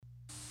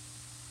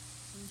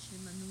Chez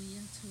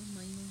Manuia too,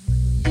 Manuia.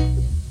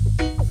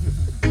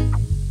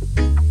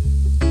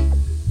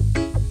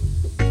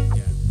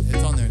 Yeah,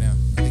 it's on there now.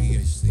 I think you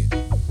guys should see it.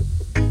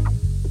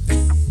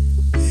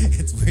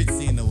 It's weird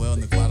seeing the whale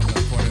in the bottom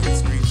left corner of the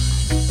screen.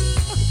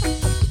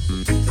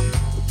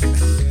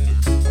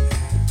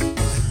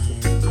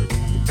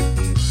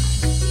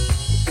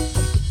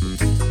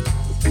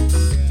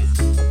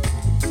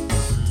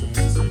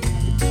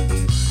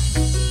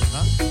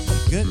 Huh?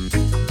 Good? I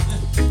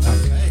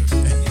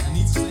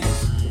need to say it.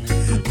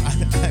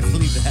 I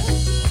believe that.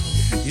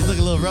 You look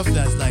a little rough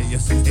last night,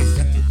 yesterday.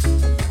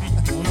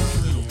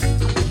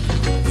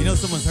 You know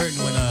someone's hurting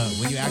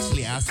when you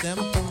actually ask them,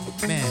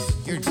 man,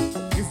 you're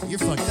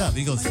fucked up.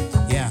 He goes,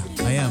 yeah,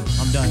 I am.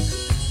 I'm done.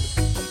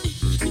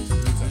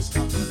 I'm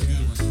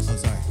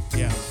sorry.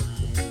 Yeah.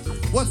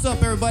 What's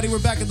up, everybody? We're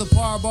back at the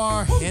Par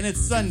Bar, and it's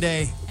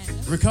Sunday,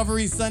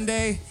 Recovery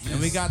Sunday, and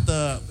we got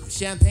the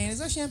champagne. Is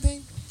that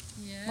champagne?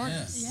 Mark?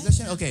 Yes. Is that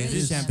champagne? Okay, it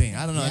is champagne.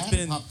 I don't know. Yeah, It's been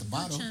in. pop the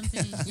bottle.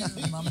 Champagne.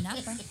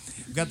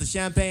 We got the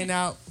champagne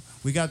out.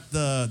 We got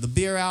the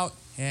beer out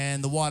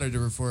and the water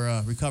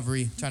for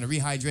recovery. Trying to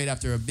rehydrate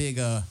after a big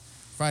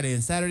Friday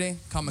and Saturday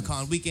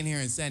Comic-Con weekend here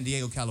in San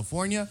Diego,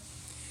 California.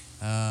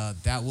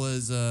 That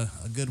was a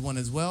good one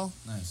as well.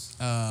 Nice.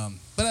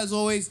 But as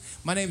always,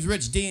 my name's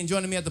Rich D, and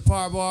joining me at the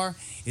Par Bar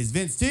is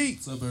Vince T.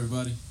 What's up,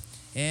 everybody?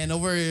 And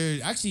over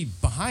actually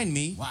behind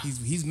me, Wow.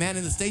 he's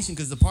manning the station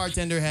because the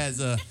bartender has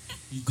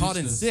He called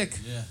ditched in us. sick.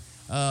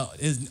 Yeah.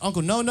 Is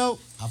Uncle No.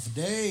 Half a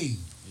day.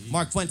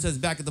 Mark Fuentes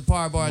back at the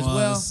Par Bar as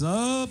well. What's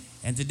up?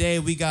 And today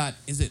we got,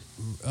 is it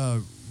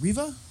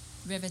Riva?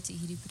 Reva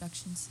Tahiti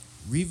Productions.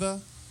 Riva?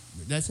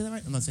 Did I say that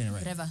right? I'm not saying it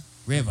right. Reva.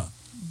 Reva. All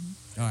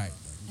right.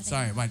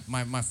 Sorry,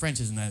 my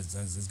French isn't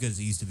as good as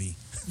it used to be.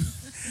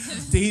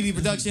 Tahiti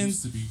Productions,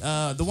 Used to be.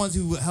 the ones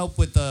who help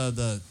with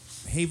the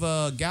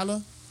Hava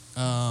Gala.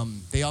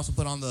 They also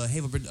put on the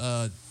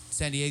Hava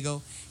San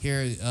Diego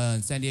here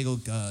in San Diego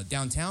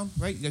downtown,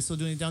 right? You guys still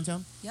doing it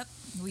downtown? Yep,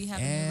 we have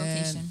a And- new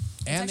location.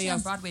 It's and actually they on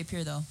also- Broadway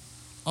Pier, though.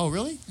 Oh,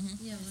 really?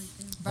 Yeah, right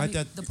there. Broadway,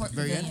 at the Port the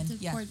very end?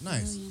 Pavilion. Yeah,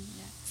 Nice.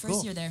 first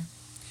Cool. year there.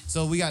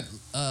 So we got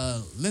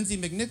Lindsay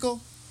McNichol.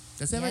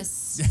 That's that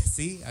Yes. right?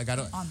 See, I got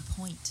it. On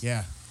point.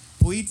 Yeah.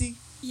 Puiti.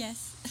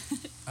 Yes.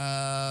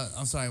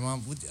 I'm sorry,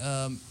 Mom.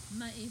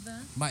 Maeva.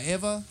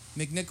 Maeva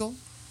McNichol.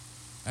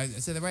 I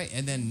said that right.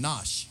 And then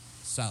Nosh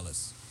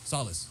Salas.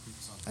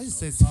 I just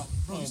said.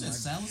 Bro, you said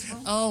salads, bro?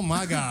 Oh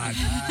my God.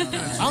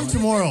 I'm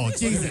Chamorro.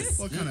 Jesus.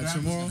 What kind of Your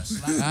tomorrow? grandma's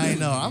gonna slap I you.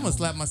 know. I'm gonna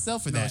slap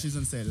myself for No, that. she's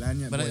gonna say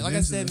lanyard. But boy, like I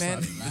Vince said, is a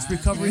man, slap. it's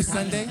Recovery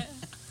Sunday.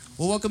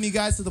 We'll welcome you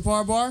guys to the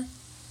Par Bar.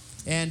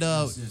 And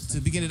yes, to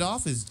thank begin it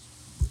off is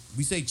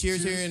we say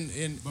cheers here Cheers.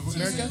 in But we're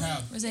gonna say America.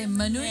 how. We say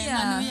Manuya.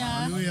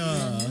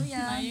 Hallelujah.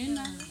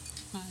 Manuya.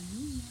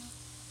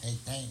 Hey,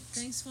 thanks.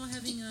 Thanks for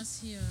having us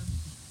here.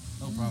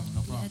 No problem,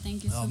 no Yeah, problem.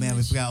 thank you so Oh much. man,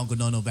 we forgot Uncle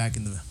Nono back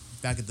at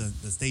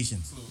the station.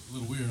 It's a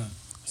little weird, huh?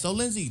 So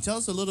Lindsay, tell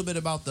us a little bit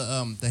about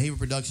the Haver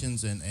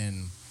Productions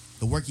and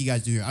the work you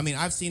guys do here. I mean,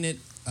 I've seen it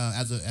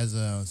as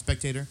a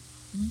spectator,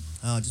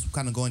 just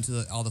kind of going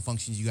to all the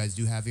functions you guys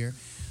do have here.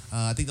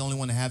 I think the only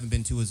one I haven't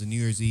been to is a New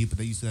Year's Eve,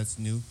 but you said that's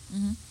new.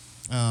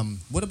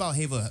 What about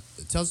Hava?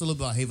 Tell us a little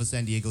bit about Hava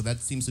San Diego. That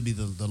seems to be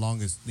the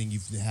longest thing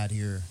you've had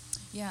here.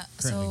 Yeah,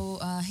 Currently. so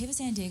Hava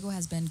San Diego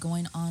has been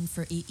going on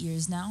for 8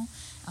 years now.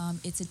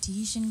 It's a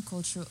Tahitian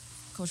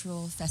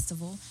cultural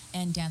festival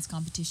and dance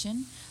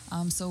competition.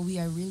 So we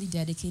are really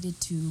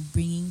dedicated to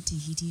bringing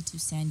Tahiti to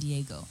San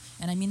Diego.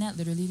 And I mean that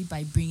literally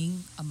by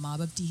bringing a mob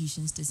of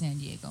Tahitians to San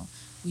Diego.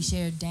 We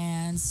share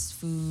dance,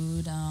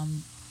 food.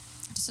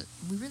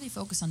 We really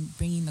focus on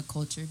bringing the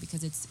culture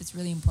because it's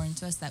really important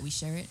to us that we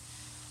share it.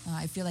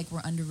 I feel like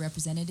we're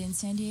underrepresented in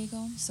San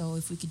Diego. So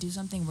if we could do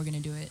something, we're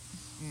going to do it.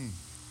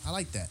 I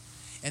like that.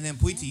 And then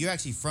Puiti, you're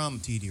actually from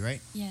Tahiti, right?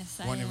 Yes,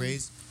 Born I and am.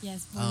 raised?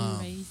 Yes, born Um,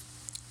 and raised.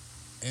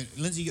 And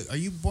Lindsay, are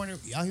you born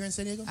out here in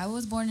San Diego? I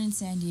was born in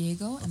San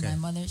Diego, and Okay.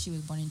 my mother, she was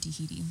born in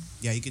Tahiti.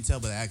 Yeah, you can tell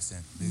by the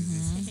accent.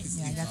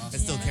 Yeah, I got It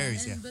still Yeah.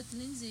 carries, yeah. But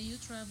Lindsay, you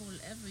travel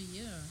every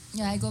year.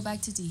 Yeah, I go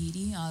back to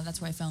Tahiti. That's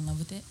where I fell in love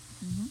with it.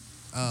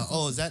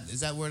 Is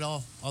that where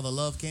all the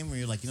love came? Where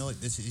you're like, you know what,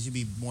 it should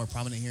be more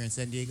prominent here in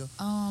San Diego?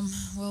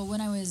 Well,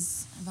 when I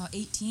was about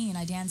 18,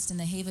 I danced in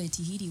the Hava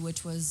Tahiti,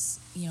 which was,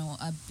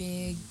 a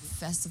big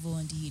festival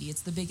in Tahiti.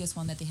 It's the biggest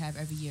one that they have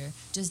every year,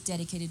 just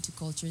dedicated to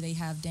culture. They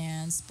have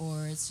dance,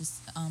 sports, just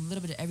a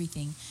little bit of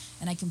everything.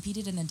 And I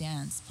competed in the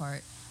dance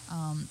part,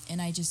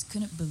 and I just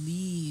couldn't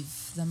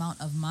believe the amount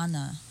of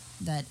mana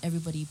that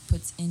everybody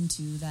puts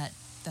into that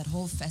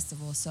whole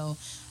festival. So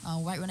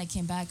right when I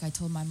came back, I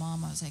told my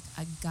mom, I was like,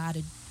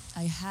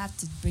 I have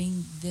to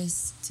bring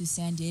this to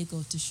San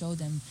Diego to show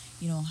them,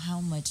 how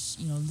much,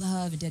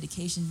 love and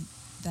dedication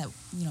that,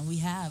 we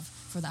have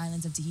for the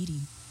islands of Tahiti.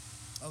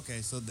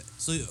 Okay, so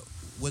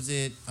was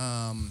it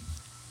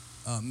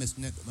Miss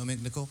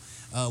McNichol?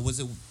 Was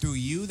it through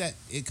you that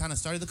it kind of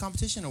started the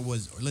competition, or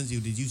Lindsay?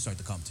 Did you start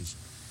the competition?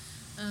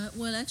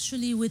 Well,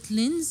 actually, with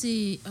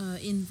Lindsay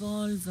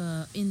involved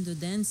in the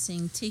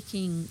dancing,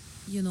 taking,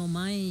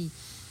 my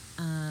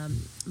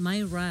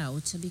my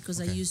route because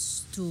I Okay.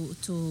 used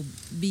to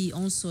be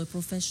also a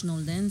professional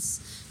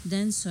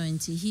dancer in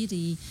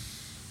Tahiti,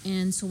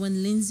 and so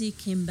when Lindsay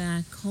came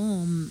back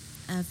home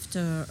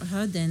after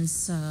her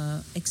dance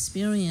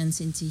experience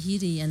in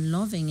Tahiti and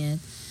loving it,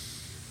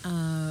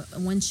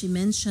 when she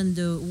mentioned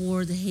the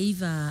word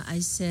Heva, I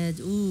said,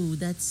 "Ooh,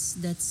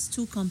 that's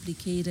too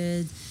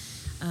complicated.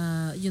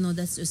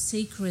 That's a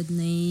sacred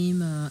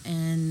name,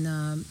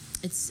 and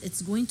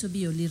it's going to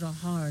be a little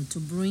hard to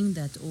bring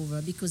that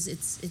over because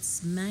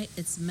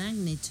it's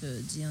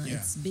magnitude. Yeah.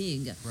 It's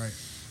big." Right.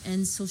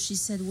 And so she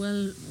said,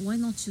 "Well, why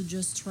don't you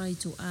just try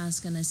to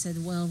ask?" And I said,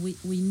 "Well,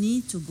 we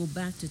need to go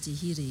back to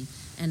Tahiti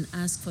and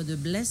ask for the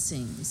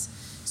blessings."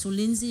 So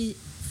Lindsay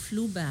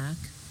flew back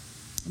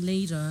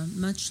later,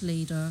 much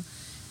later,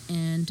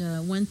 and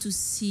went to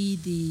see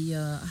the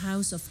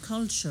House of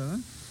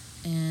Culture.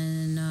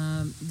 And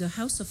the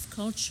House of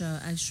Culture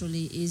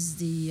actually is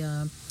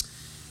the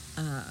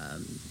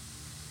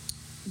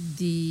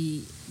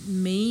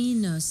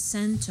main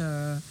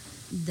center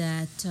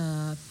that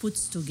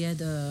puts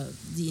together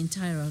the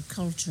entire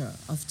culture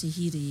of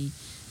Tahiti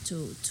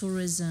to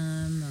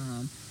tourism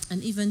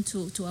and even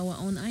to our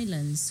own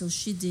islands. So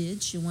she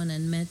went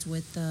and met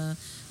with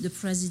the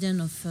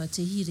president of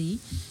Tahiti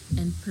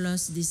and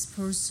plus this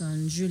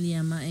person,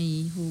 Julia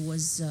Mai, who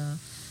was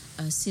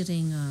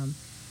sitting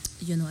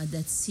at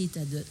that seat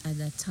at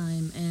that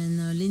time.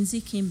 And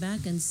Lindsay came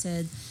back and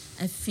said,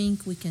 "I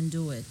think we can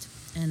do it."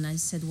 And I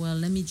said, "Well,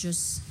 let me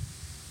just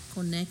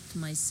connect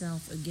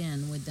myself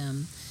again with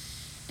them."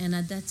 And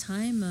at that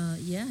time,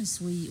 yes,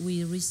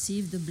 we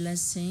received the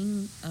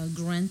blessing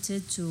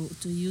granted to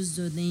use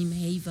the name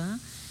Heva.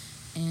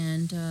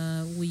 And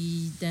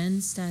we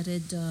then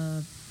started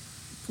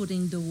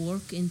putting the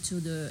work into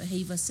the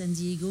Heva San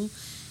Diego.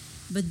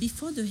 But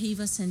before the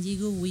Heva San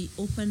Diego, we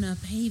opened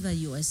up Heva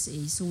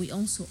USA. So we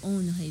also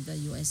own Heva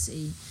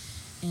USA.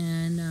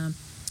 And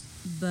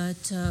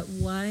but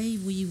why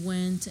we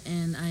went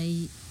and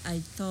I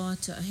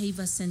thought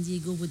Heva San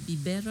Diego would be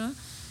better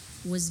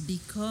was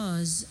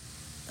because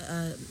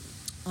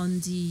on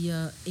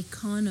the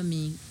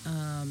economy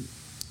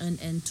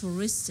and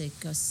touristic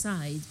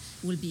side,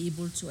 we'll be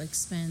able to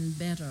expand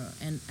better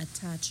and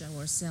attach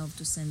ourselves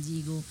to San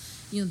Diego,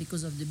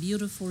 because of the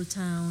beautiful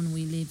town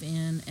we live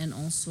in and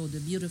also the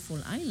beautiful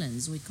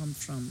islands we come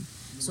from.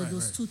 So Right,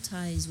 those right. two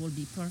ties will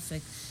be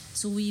perfect.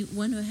 So we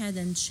went ahead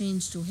and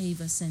changed to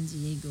Heva San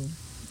Diego.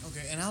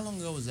 Okay. And how long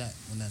ago was that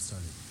when that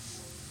started?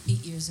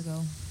 8 years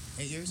ago.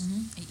 8 years.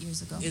 8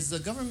 years ago. Is the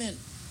government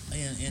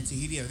in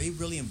Tahiti, are they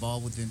really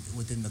involved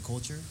within the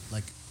culture?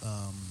 Like,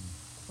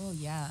 Oh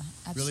yeah,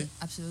 Really?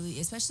 absolutely.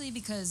 Especially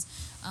because,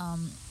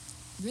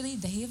 really,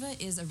 the Heva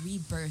is a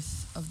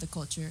rebirth of the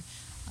culture.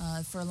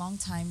 For a long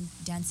time,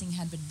 dancing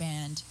had been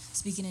banned.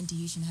 Speaking in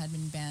Tahitian had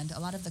been banned. A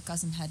lot of the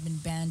custom had been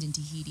banned in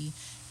Tahiti,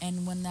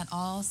 and when that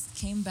all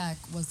came back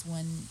was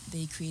when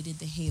they created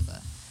the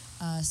Heva.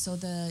 So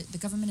the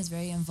government is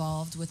very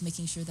involved with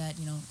making sure that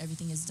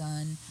everything is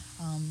done.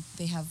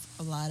 They have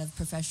a lot of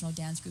professional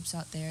dance groups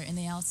out there, and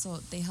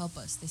they help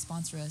us. They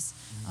sponsor us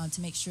to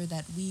make sure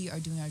that we are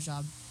doing our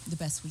job the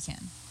best we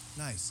can.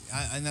 nice.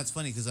 And that's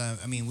funny because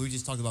we were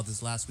just talking about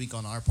this last week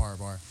on our Power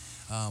Bar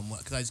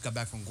because I just got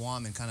back from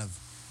Guam and kind of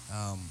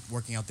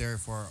working out there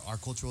for our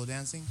cultural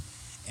dancing,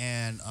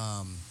 and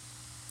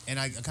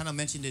I kind of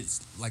mentioned it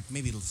like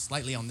maybe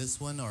slightly on this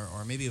one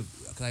or maybe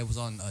because I was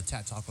on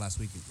Tat Talk last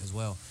week as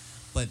well.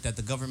 But that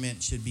the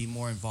government should be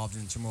more involved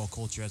in Chamorro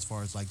culture as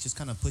far as like just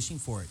kind of pushing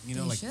for it. They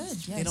like should,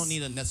 they don't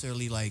yes. need to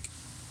necessarily like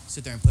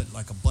sit there and put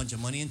like a bunch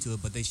of money into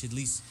it, but they should at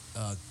least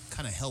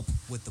kind of help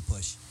with the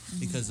push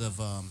because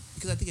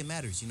I think it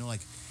matters.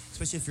 Like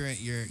especially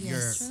if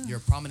Yes. you're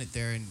prominent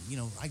there, and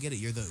I get it.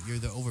 You're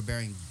the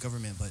overbearing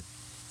government, but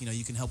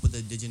you can help with the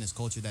indigenous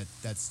culture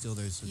that's still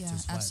there. Yeah, to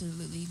survive.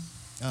 absolutely.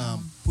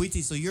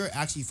 Puiti, so you're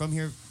actually from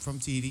here, from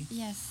Tahiti.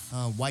 Yes,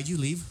 Why'd you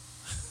leave?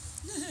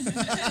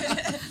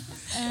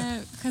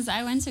 because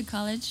I went to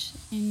college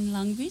in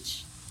Long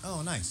Beach.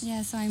 Oh, nice.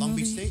 Yeah, so I Long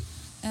moved. Beach State.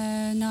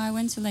 No, I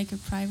went to like a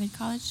private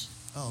college.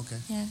 Oh, okay.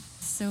 Yeah,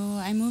 so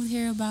I moved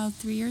here about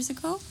 3 years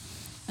ago,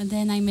 and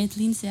then I met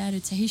Lindsay at a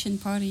Tahitian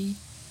party,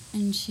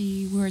 and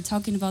we were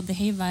talking about the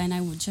Heva, and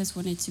I just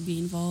wanted to be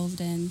involved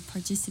and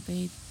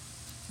participate.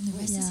 And the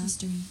rest is Yeah.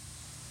 history.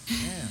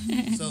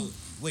 Yeah. So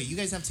wait, you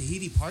guys have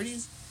Tahiti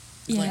parties?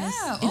 Yes.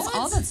 Yeah, It's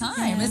all the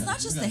time. Yeah. It's not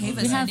just the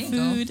Heva We San have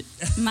Diego. food,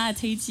 ma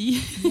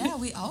Tahiti. Yeah,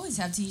 we always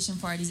have Tahitian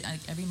parties like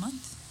every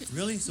month.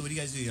 Really? So what do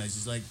you guys do? You guys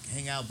just like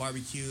hang out,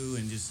 barbecue,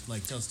 and just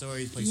like tell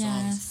stories, play Yes,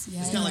 songs?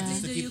 yeah. It's kind of like Yeah.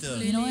 just to The keep the.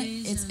 ukulele. You know what?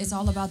 Ladies It's and-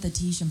 all about the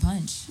Tahitian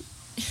punch.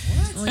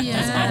 Oh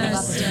yes,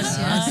 about the yes,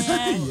 dance.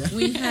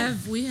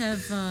 yes. We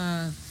have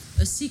a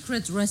a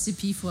secret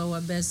recipe for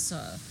our best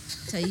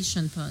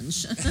Tahitian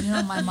punch.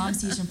 My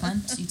mom's Tahitian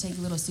punch, you take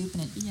a little soup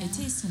and Yeah. it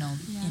tastes, Yeah.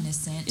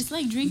 innocent. It's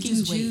like drinking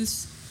just wait.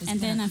 juice, It's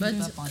and then gonna after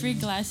creep up on 3 you.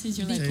 glasses,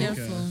 you're Be like,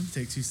 careful.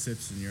 Take 2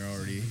 sips and you're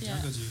already. yeah.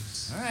 Jungle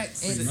juice. All right.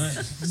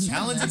 It's-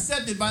 Challenge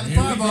accepted by the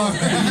bar bar.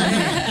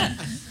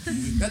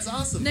 That's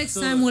awesome. Next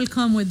So, time we'll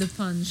come with the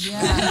punch.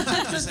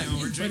 Yeah. Just saying,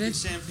 when we're drinking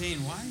champagne,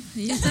 why?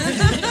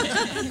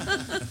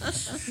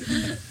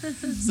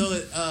 So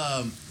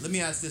let me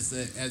ask this: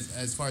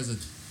 as far as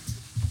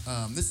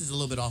this is a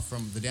little bit off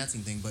from the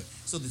dancing thing, but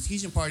so the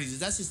Tahitian parties,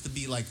 that's just to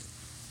be like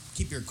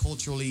keep your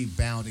culturally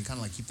bound and kind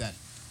of like keep that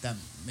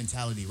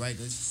mentality, right?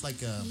 It's just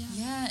like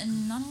Yeah,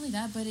 and not only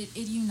that, but it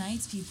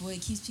unites people.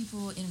 It keeps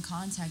people in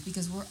contact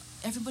because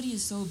everybody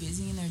is so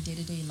busy in their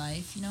day-to-day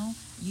life,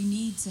 You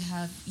need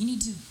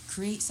to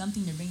create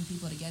something to bring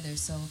people together.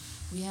 So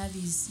we have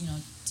these,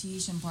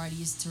 Tahitian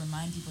parties to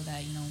remind people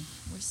that,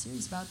 we're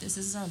serious about this.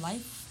 This is our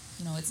life.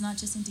 It's not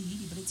just in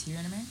Tahiti, but it's here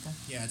in America.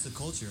 yeah, it's a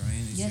culture. I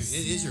mean, Yes.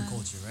 it is your Yeah.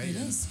 culture, right? It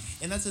is.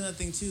 And that's another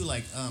thing too.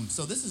 Like,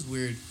 so this is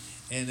weird.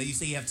 And you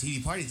say you have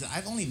Tahiti parties.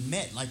 I've only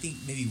met, I think,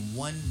 maybe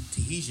one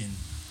Tahitian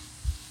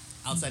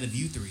outside of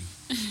you three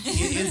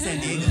in San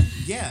Diego.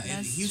 Yeah,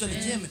 and That's he was at the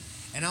true. gym,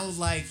 and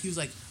he was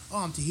like, "Oh,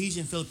 I'm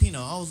Tahitian Filipino."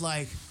 I was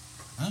like,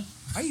 Huh?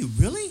 "Are you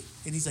really?"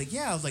 And he's like,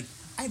 "Yeah." I was like,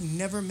 "I've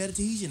never met a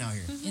Tahitian out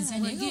here." In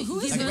San Well, Diego? Who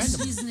is Like give this?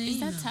 us his name. Is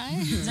that Thai?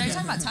 Is that you're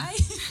talking about Thai?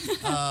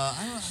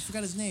 I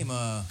forgot his name.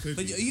 Could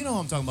But be. you know who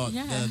I'm talking about.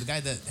 Yeah. The guy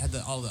that had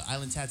all the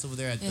island tats over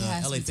there at It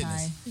has LA to be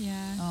Fitness. Thai.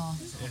 Yeah. Oh,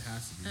 It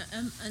has to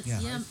be.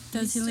 Yeah.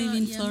 Does he live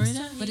in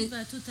Florida? But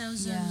But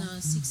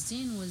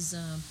 2016 was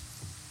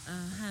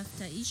half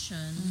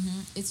Tahitian.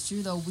 It's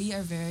true though. We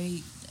are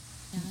very.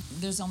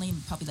 There's only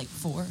probably like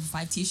 4 or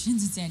 5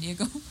 Tahitians in San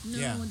Diego. No,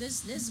 Yeah.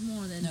 there's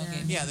more than Okay.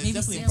 that. Yeah, there's Maybe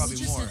definitely six. probably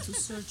we just more. had to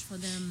search for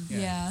them. Yeah.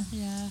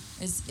 Yeah.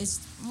 Yeah. It's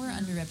we're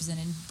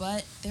underrepresented,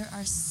 but there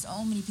are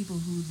so many people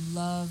who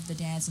love the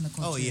dance and the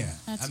culture. Oh yeah.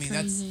 That's I mean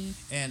crazy.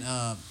 and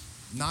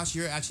Nash,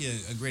 you're actually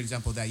a great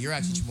example of that. You're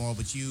actually Chamorro,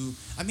 but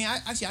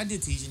I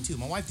did Tahitian too.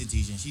 My wife did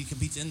Tahitian. She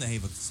competes in the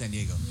Hava San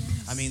Diego.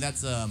 Yes. I mean,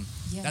 that's Yeah.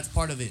 that's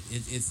part of it.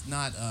 It's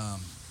not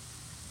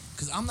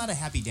because I'm not a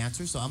happy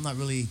dancer, so I'm not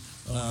really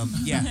so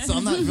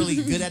I'm not really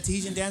good at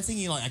Tahitian dancing.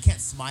 I can't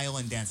smile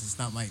and dance. It's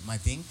not my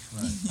thing.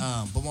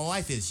 Right. But my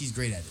wife is. She's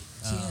great at it.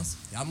 She is.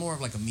 I'm more of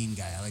like a mean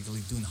guy. I like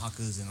doing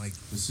hakas and like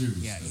The serious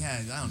yeah,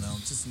 stuff. I don't know,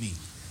 it's just me.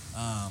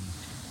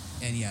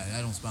 And yeah,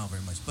 I don't smile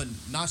very much. But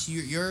Nash,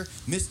 you're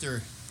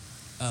Mr.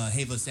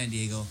 Hava San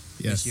Diego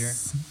this Yes. year.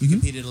 You Mhm.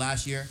 competed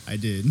last year I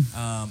did.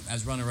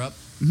 as runner-up,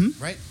 Mhm.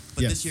 right?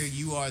 But Yes. this year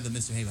you are the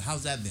Mr. Hava.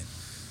 How's that been?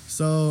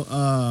 So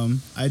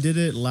I did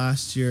it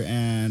last year,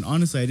 and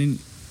honestly, I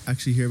didn't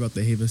actually hear about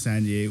the Hava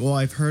San Diego. Well,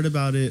 I've heard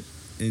about it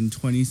in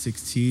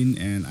 2016,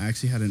 and I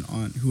actually had an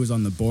aunt who was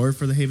on the board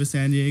for the Hava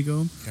San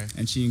Diego, Okay.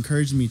 and she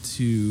encouraged me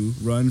to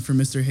run for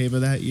Mr. Hava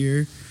that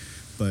year.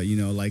 But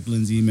like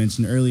Lindsay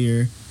mentioned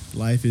earlier,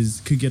 life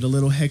could get a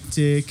little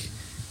hectic,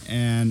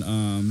 and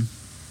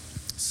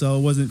so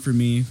it wasn't for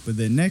me. But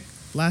then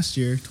last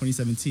year,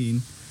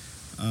 2017,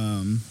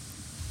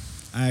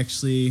 I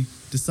actually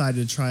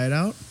decided to try it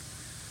out,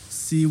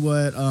 see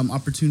what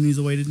opportunities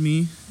awaited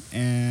me,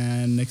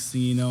 and next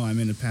thing you know, I'm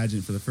in a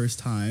pageant for the first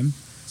time.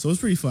 So it was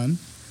pretty fun.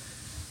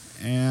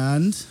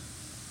 And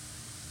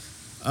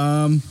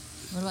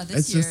What about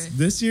it's this year? just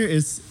this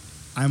year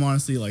I'm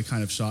honestly like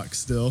kind of shocked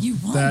still. You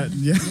won. That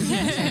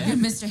yeah. You're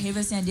Mr.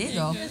 Hava San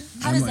Diego.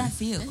 How I'm does like- that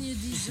feel? And you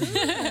deserve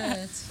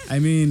it. I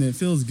mean, it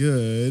feels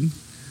good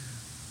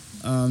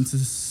to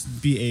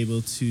be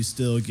able to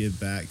still give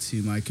back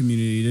to my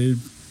community,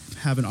 to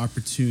have an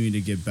opportunity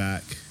to give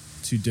back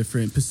to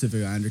different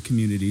Pacific Islander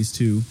communities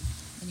too.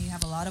 And you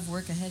have a lot of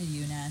work ahead of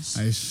you, Nash.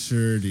 I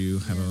sure do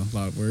have a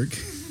lot of work.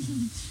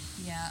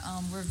 Yeah,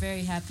 we're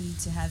very happy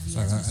to have you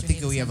Sorry, as I Mr. think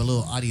Hava we San have a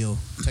little Diego. audio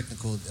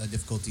technical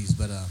difficulties,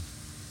 but but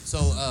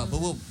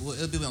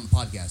it'll be on the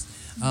podcast.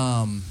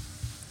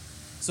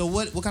 So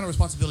what kind of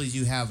responsibilities do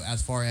you have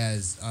as far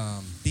as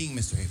being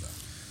Mr. Hava?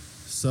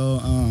 So,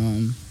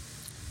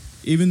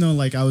 even though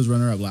like I was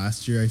runner-up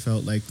last year, I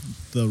felt like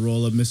the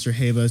role of Mr.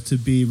 Hava is to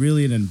be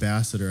really an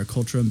ambassador, a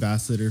cultural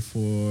ambassador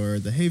for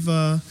the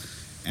Hava,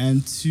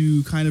 and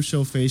to kind of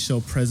show face, show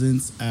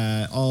presence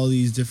at all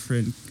these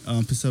different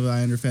Pacific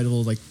Islander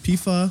festivals like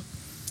PIFA,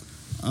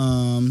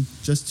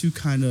 just to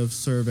kind of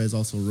serve as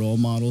also role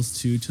models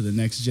too to the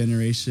next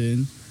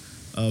generation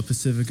of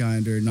Pacific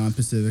Islander,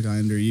 non-Pacific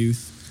Islander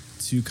youth,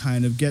 to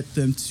kind of get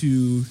them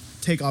to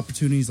take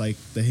opportunities like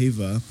the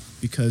Hava,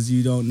 because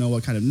you don't know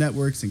what kind of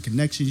networks and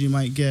connections you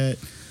might get,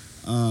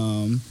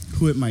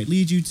 who it might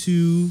lead you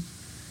to,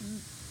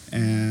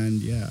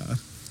 and yeah.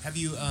 Have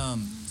you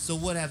so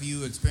what have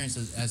you experienced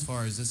as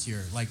far as this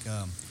year, like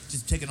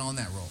just taking on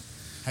that role?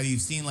 Have you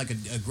seen like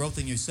a growth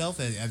in yourself?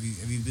 Have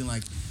you been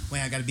like,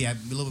 man, I got to be a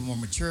little bit more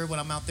mature when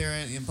I'm out there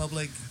in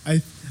public? I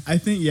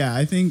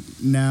think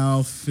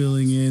now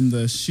filling in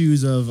the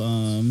shoes of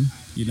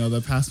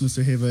the past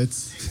Mr. Hava,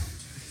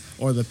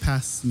 or the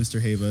past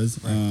Mr. Havas,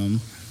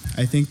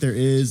 I think there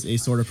is a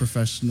sort of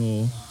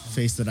professional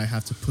face that I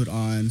have to put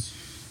on,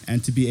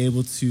 and to be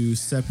able to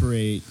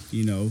separate,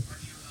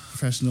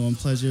 professional and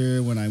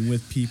pleasure when I'm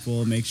with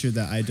people, make sure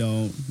that I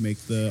don't make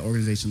the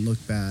organization look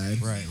bad,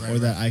 Right, or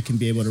that I can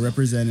be able to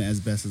represent it as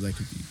best as I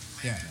could be.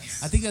 Yeah,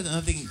 I think that's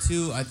another thing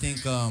too. I think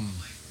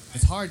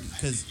it's hard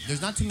because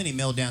there's not too many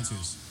male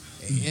dancers,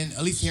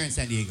 at least here in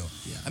San Diego.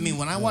 I mean,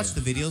 when I watch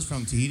the videos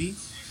from Tahiti,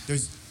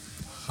 there's,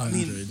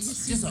 Hundreds.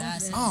 it's just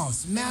Massive.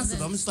 it's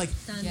massive. I'm just like,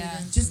 Yeah.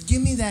 just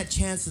give me that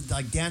chance to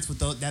like dance with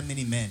that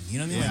many men. You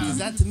know what I mean? Yeah. Because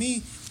that to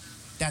me,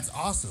 that's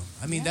awesome.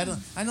 I mean, I know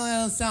that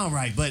doesn't sound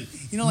right, but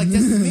like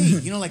that's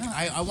me. Like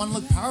I want to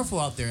look powerful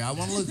out there. I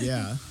want to look,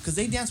 Yeah. because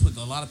they dance with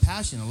a lot of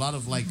passion, a lot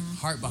of like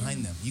heart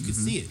behind them. You can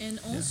see it. And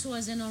also,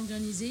 as an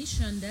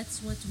organization,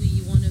 that's what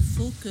we want to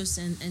focus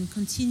and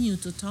continue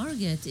to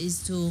target, is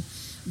to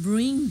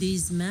bring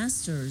these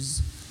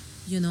masters,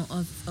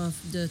 of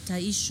the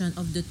Tahitian,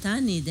 of the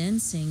Tane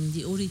dancing,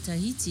 the Ori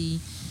Tahiti,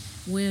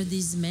 where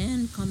these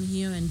men come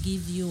here and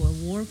give you a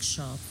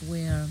workshop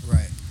where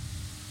Right.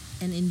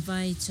 and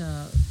invite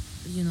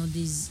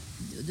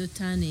the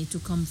Tane to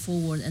come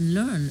forward and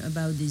learn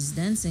about this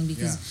dancing,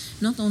 because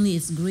not only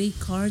it's great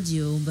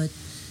cardio, but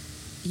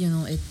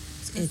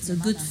it's for a the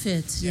good mana.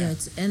 fit. Yeah.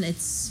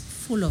 It's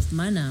full of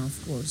mana, of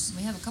course.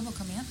 We have a couple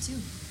coming up too.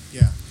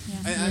 Yeah. Yeah.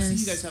 I see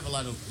you Yes. guys have a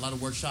lot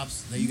of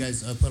workshops that you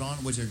guys put on,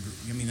 which are,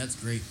 that's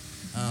great.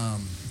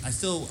 I'm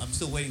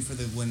still waiting for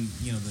when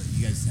you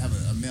guys have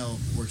a male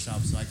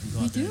workshop, so I can go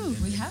We out there. do. and-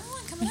 We have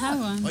one We coming have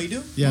up. one. Oh, you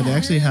do? Yeah, they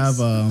actually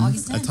have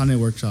August a 10th. Tane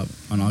workshop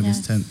on August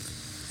Yes. 10th.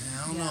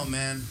 I don't know,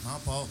 man.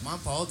 My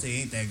palte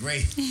ain't that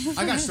great.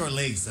 I got short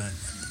legs, son.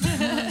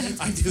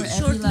 I do. for every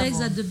Short legs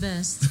level. are the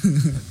best.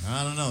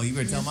 I don't know. You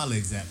better tell my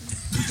legs that.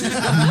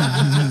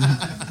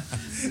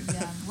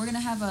 Yeah, we're gonna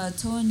have a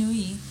Toa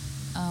Nui,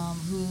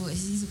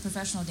 he's a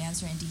professional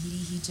dancer in Tahiti.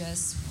 He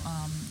just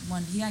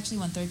he actually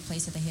won third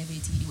place at the Heve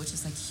Tahiti, which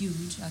is like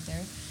huge out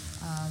there.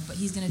 But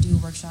he's gonna do a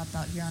workshop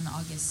out here on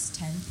August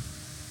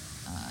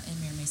 10th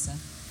in Mira Mesa.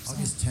 So,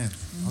 August 10th.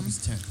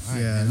 August 10th. All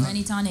right, Yeah. man.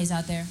 many Tanes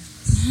out there.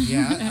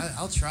 Yeah,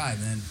 I'll try,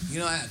 man.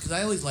 Because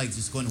I always like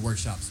just going to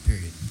workshops.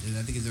 Period. And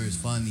I think it's always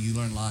fun. You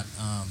learn a lot.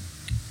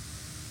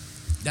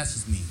 That's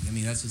just me.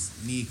 That's just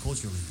me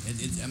culturally.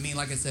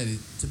 Like I said,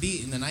 to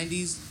be in the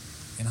 '90s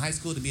in high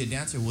school, to be a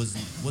dancer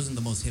wasn't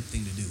the most hip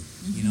thing to do.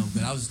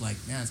 But I was just like,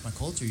 man, it's my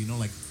culture.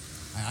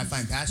 I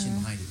find passion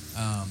behind it.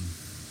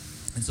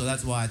 And so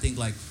that's why I think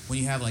like when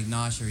you have like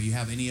Nosh or you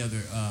have any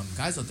other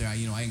guys out there,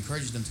 I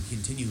encourage them to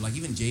continue. Like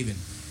even Javen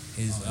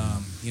is,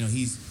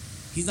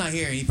 he's not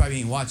here and he probably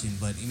ain't watching,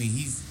 but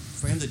he's,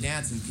 for him to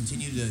dance and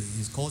continue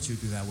his culture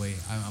through that way,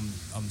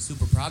 I'm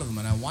super proud of him,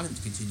 and I want him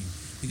to continue,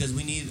 because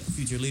we need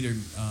future leaders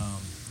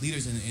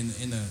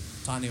in the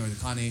Tane or the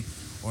Kane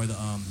or the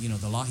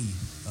the Lahi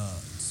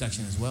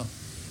section as well.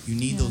 You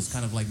need those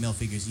kind of like male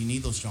figures. You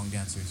need those strong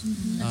dancers.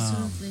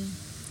 Absolutely.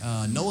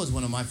 Noah's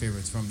one of my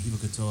favorites from Hiva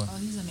Katoa. Oh,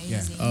 he's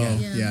amazing. Yeah. Oh,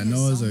 Yeah. yeah. He is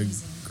Noah's so a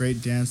amazing.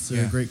 great dancer,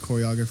 Yeah. great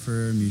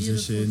choreographer,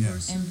 musician. Beautiful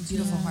person. And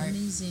beautiful heart.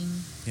 Amazing.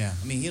 Yeah,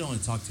 he don't want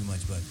to talk too much,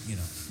 but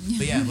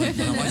But yeah, but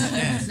when I watch him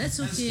dance, That's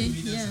okay.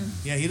 Yeah.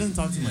 yeah, he doesn't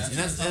talk too much, and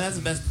that's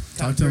the best.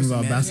 Talk kind to of him person,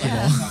 about man.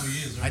 basketball. That's how he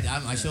is, right?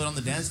 I showed on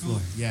the dance floor.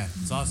 Yeah,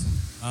 it's awesome.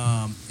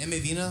 M.A.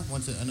 Vina,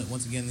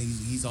 once again,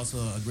 he's also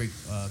a great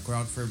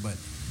choreographer, but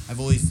I've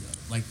always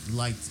liked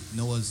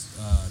Noah's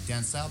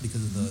dance style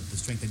because of the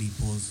strength that he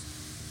pulls,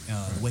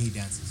 the way he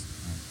dances.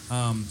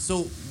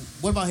 So,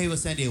 what about Heva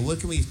San Diego?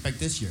 What can we expect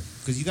this year?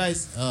 Because you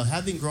guys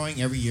have been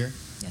growing every year.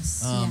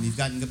 Yes. You've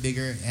gotten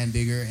bigger and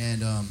bigger, and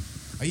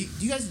do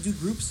you guys do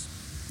groups?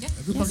 Yeah.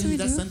 A group Yes, of you we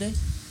that do. Sunday?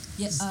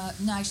 Yeah.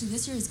 No, actually,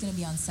 this year is going to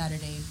be on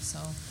Saturday. So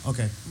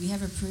Okay. we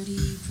have a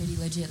pretty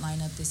legit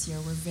lineup this year.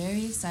 We're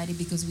very excited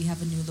because we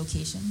have a new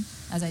location.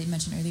 As I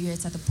mentioned earlier,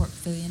 it's at the Port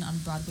Pavilion on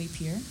Broadway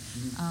Pier.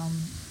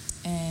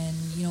 And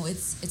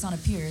it's on a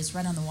pier. It's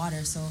right on the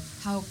water. So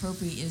how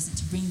appropriate is it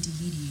to bring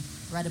Tahiti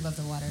right above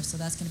the water? So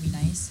that's going to be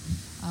nice.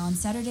 On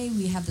Saturday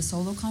we have the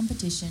solo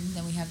competition.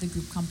 Then we have the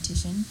group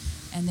competition,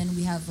 and then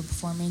we have a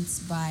performance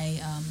by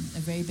a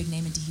very big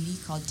name in Tahiti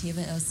called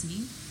Teva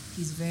LC.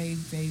 He's very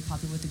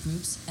popular with the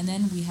groups. And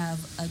then we have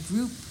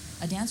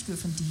a dance group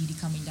from Tahiti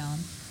coming down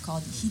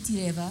called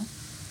Hitireva,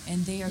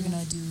 and they are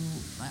gonna do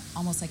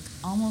almost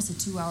a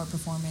 2-hour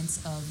performance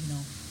of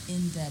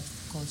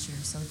in-depth culture.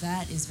 So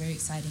that is very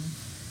exciting.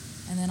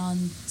 And then on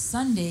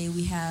Sunday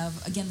we have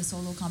again the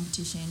solo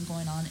competition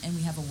going on, and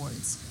we have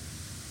awards.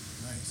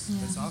 Nice. Yeah.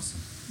 That's awesome.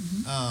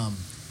 Mm-hmm.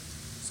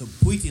 So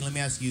Puiti, let me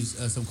ask you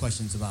some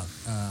questions about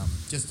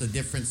just the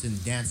difference in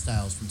dance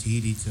styles from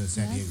Tahiti to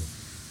San Yes. Diego,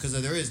 because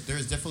there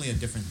is definitely a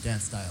different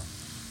dance style.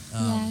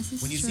 Yes,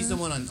 it's when you see true.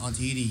 someone on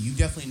Tahiti, you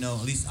definitely know.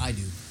 At least I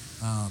do.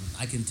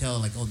 I can tell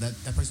like, oh, that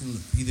person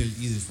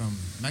either from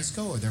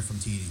Mexico or they're from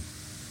Tahiti,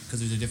 because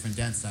there's a different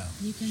dance style.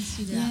 You can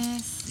see that.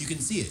 Yes. You can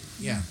see it.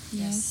 Yeah.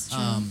 Yes.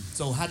 True.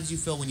 So how did you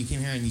feel when you came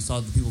here and you saw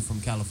the people from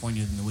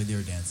California and the way they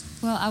were dancing?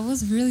 Well, I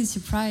was really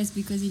surprised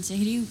because in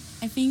Tahiti,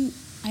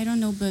 I don't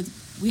know, but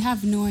we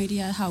have no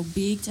idea how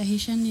big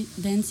Tahitian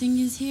dancing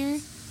is here.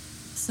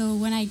 So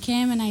when I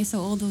came and I saw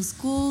all those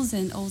schools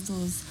and all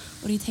those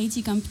Ori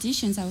Tahiti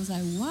competitions, I was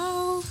like,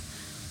 wow,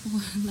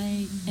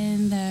 like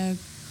and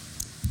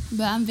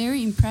but I'm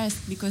very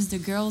impressed because the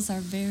girls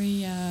are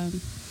very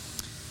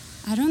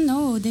I don't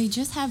know, they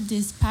just have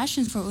this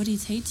passion for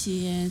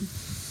Oritati, and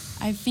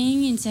I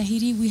think in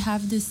Tahiti we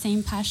have the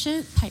same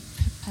passion,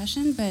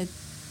 but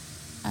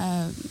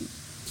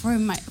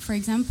for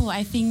example,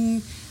 I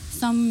think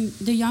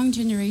the young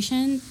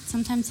generation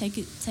sometimes takes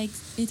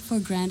it for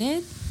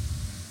granted,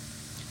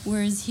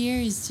 whereas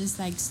here it's just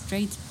like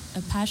straight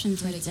a passion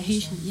for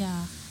Tahitian.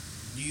 Yeah.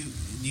 Do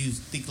you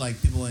think like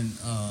people in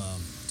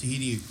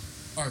Tahiti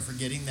are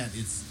forgetting that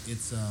it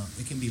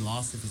can be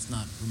lost if it's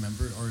not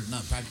remembered or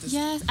not practiced?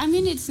 Yeah, I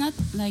mean it's not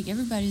like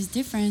everybody's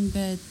different,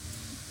 but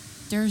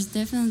there's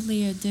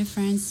definitely a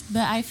difference.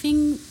 But I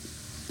think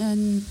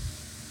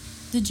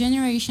the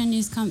generation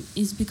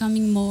is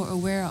becoming more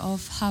aware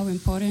of how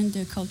important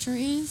the culture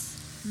is,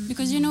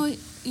 because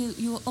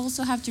you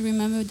also have to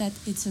remember that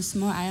it's a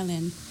small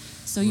island,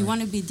 so you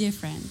want to be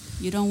different.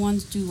 You don't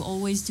want to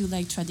always do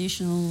like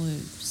traditional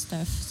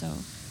stuff. So.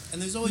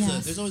 And there's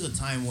always a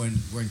time when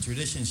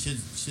tradition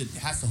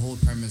has to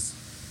hold premise,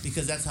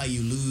 because that's how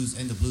you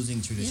end up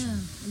losing tradition.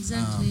 Yeah,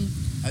 exactly.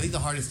 I think the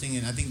hardest thing,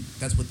 and I think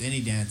that's with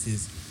any dance,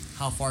 is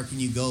how far can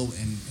you go,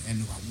 and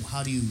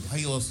how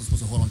you also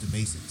supposed to hold on to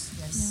basics.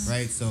 Yes.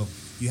 Right. So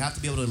you have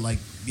to be able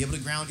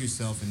to ground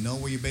yourself and know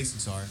where your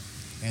basics are,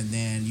 and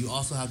then you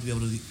also have to be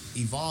able to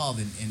evolve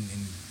and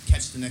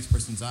catch the next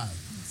person's eye.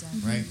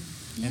 Exactly. Right.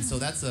 Yeah. And so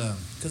that's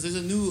because there's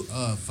a new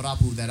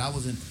farapu that I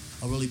wasn't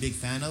a really big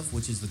fan of,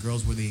 which is the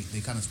girls where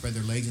they kind of spread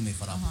their legs and they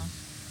farapu.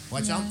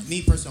 Which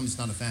me personally, I'm just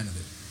not a fan of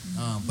it.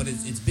 But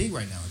it's big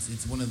right now.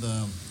 It's one of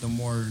the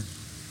more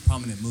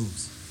prominent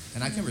moves,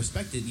 and I can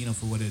respect it,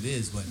 for what it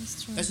is. But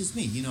that's just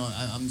me.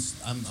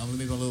 I'm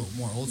maybe a little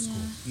more old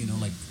school.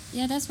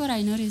 Yeah, that's what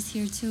I noticed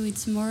here too.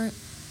 It's more,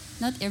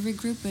 not every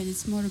group, but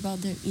it's more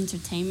about the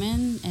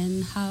entertainment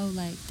and how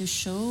like the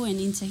show. And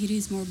in Tahiti,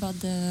 it's more about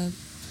the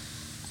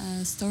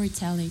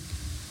storytelling.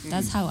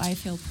 That's how I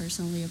feel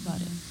personally about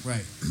it.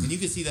 Right. And you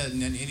can see that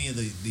in any of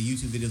the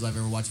YouTube videos I've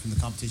ever watched from the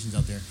competitions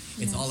out there.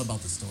 It's all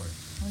about the story.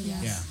 Oh, yeah.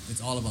 Yeah,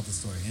 it's all about the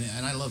story.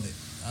 And I love it.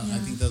 I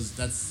think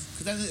that's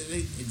because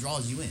it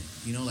draws you in.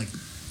 Like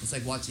it's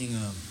like watching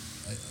a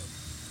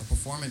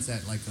performance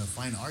at like a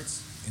fine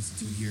arts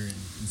institute here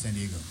in San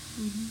Diego.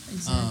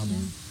 Exactly.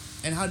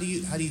 And how do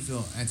you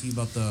feel, Auntie,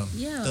 about the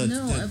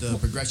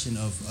progression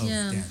of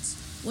dance?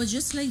 Well,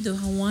 just like the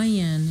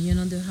Hawaiian,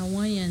 the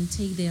Hawaiian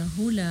take their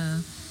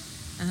hula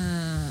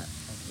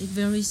it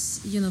very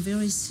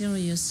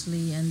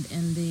seriously,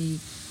 and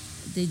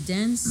they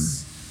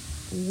dance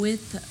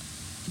with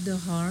the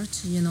heart,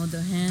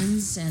 the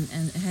hands, and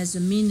it has a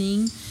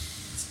meaning.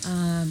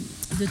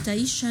 The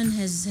Tahitian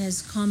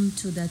has come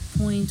to that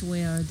point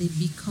where they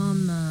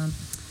become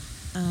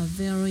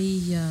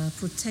very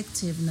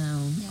protective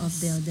now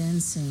of their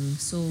dancing.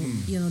 So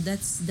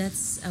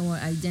that's our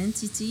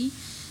identity,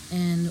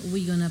 and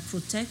we're gonna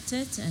protect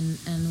it, and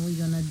we're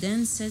gonna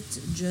dance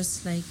it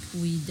just like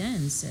we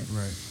dance it.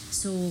 Right.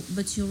 So,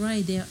 but you're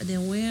right.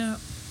 There were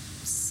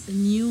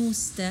new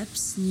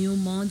steps, new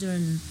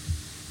modern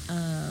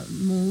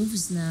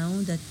moves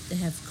now that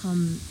have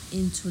come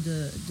into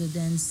the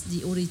dance,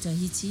 the Ori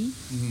Tahiti,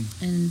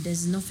 and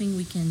there's nothing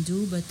we can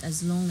do. But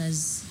as long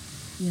as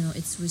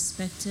it's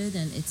respected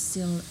and it's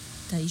still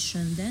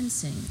Tahitian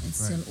dancing,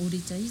 it's still Ori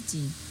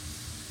Tahiti.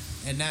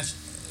 And Nash,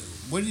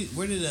 where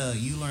did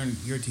you learn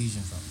your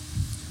Tahitian from,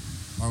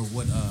 or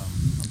what?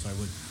 I'm sorry,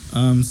 what?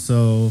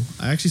 So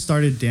I actually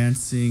started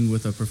dancing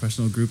with a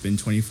professional group in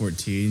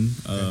 2014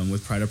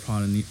 with Pride of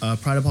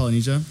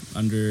Polynesia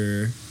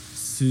under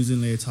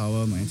Susan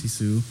Leatawa, my Auntie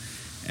Sue,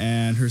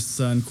 and her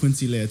son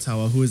Quincy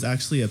Leatawa, who is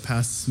actually a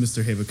past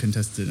Mr. Heva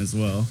contestant as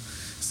well.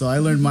 So I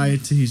learned my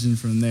Tahitian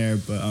from there,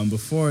 but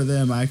before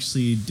them I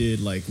actually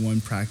did like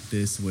one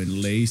practice when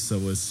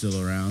Leisa was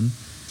still around.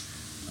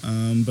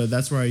 But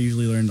that's where I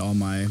usually learned all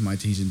my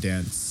Tahitian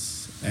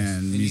dance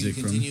and music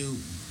from.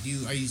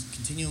 Are you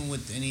continuing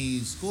with any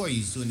school, or are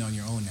you just doing it on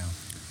your own now?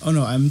 Oh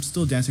no, I'm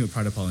still dancing with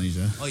Pride of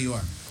Polynesia. Oh, you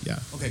are? Yeah.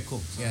 Okay,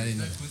 cool. Yeah, I didn't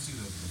know. Quincy,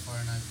 the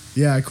fire knife.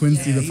 Yeah,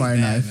 Quincy the he's Fire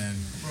bad, Knife. man.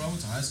 Bro, I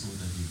went to high school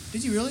with that dude.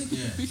 Did you really?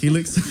 Yeah.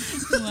 Helix.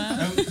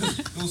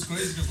 It was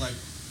crazy because like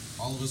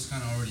all of us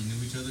kind of already knew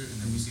each other, and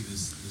then we see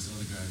this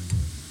other guy who's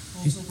like,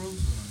 "Oh, what's up, bro?"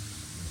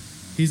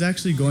 So, He's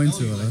actually going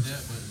to. like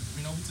that, but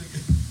we took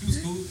it. He was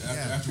cool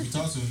after we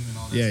talked to him and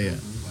all that. Yeah,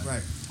 stuff. We were like,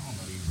 Right. I don't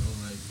know you, bro.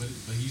 Like,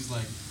 but he's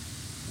like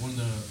one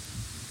of the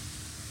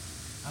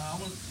I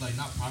want like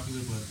not popular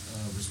but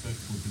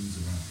respectful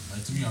dudes around.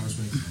 Like to me, I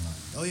respect him a lot.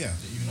 Oh yeah.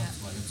 Even up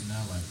to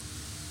now, like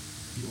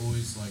he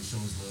always like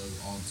shows love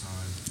all the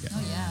time. Yeah.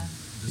 Oh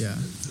yeah.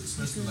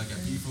 Especially like at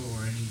FIFA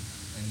or any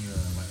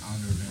like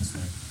honor events,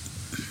 like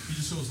he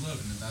just shows love,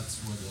 and that's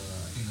what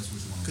I think that's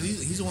what you want.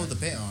 Because he's the one with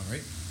the pant on,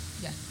 right?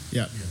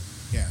 Yeah.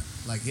 Yeah.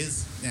 Like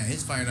his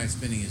fire knife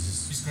spinning is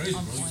just He's crazy,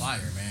 bro. he's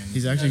fire, man.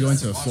 He's actually going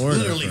to Florida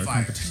Literally for a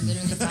fire. competition.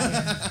 Literally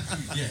fire.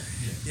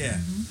 Yeah.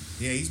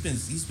 Yeah, he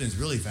spins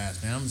really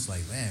fast, man. I'm just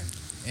like, man.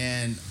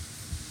 And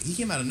he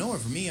came out of nowhere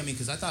for me. I mean,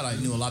 because I thought I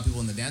knew a lot of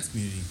people in the dance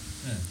community.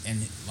 Yeah.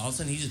 And all of a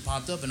sudden he just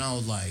popped up, and I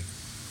was like,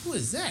 who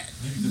is that?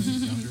 Maybe because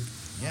he's younger.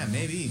 Yeah,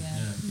 maybe. Yeah.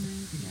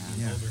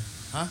 Yeah. Yeah. Older.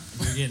 Huh?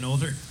 You're getting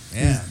older.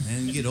 Yeah,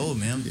 man, you get old,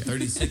 man. I'm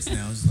 36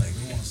 now. It's like,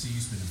 We don't want to see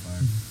you spitting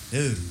fire.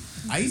 dude,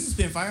 I used to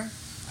spin fire.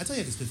 I tell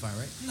you I can spit fire,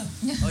 right? No.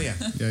 Oh yeah,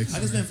 Yikes. I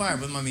can spin fire,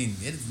 but I mean,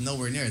 it's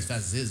nowhere near as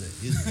fast as his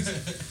is.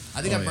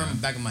 I think Oh, I burned yeah.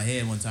 the back of my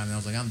head one time, and I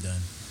was like, I'm done.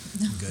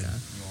 I'm good.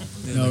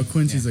 You No, Like,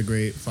 Quincy's yeah. a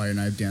great fire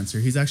knife dancer.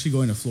 He's actually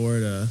going to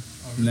Florida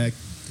really?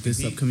 this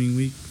compete? upcoming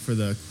week for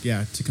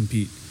to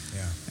compete.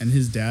 Yeah. And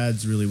his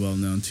dad's really well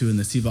known too in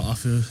the Siva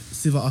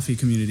Afi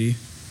community.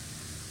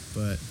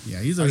 But yeah,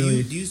 he's a Do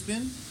really you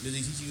spin? Does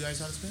he teach you guys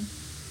how to spin?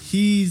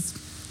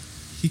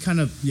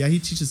 he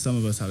teaches some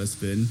of us how to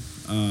spin.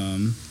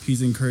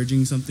 He's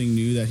encouraging something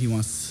new that he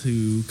wants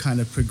to kind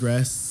of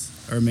progress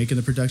or make in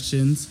the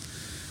productions.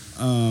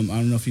 I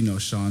don't know if you know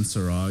Sean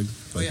Sarag,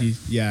 but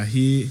yeah.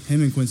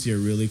 him and Quincy are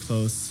really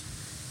close,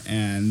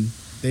 and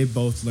they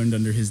both learned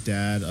under his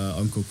dad,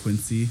 Uncle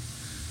Quincy.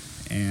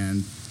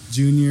 And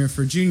Junior,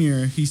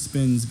 he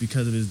spins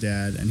because of his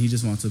dad, and he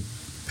just wants to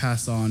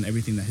pass on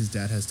everything that his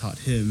dad has taught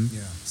him.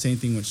 Yeah. Same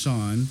thing with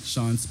Sean.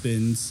 Sean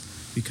spins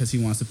because he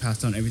wants to pass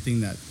down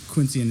everything that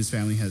Quincy and his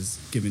family has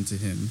given to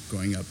him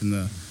growing up in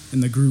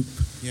the group.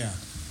 Yeah.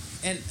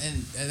 And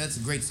that's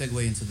a great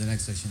segue into the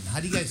next section. How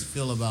do you guys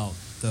feel about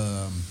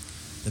the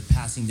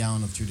passing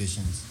down of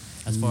traditions?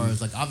 As far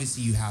as like,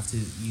 obviously you have to,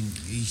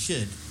 you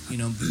should,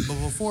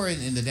 but before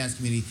in the dance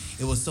community,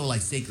 it was so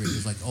like sacred. It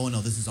was like, oh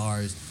no, this is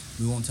ours.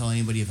 We won't tell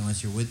anybody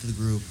unless you're with the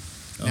group.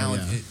 Oh, Now,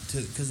 yeah.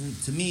 because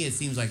to me, it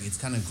seems like it's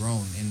kind of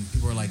grown and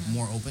people are like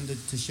more open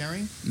to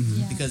sharing.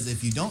 Mm-hmm. Yeah. Because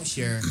if you don't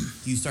share,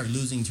 you start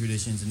losing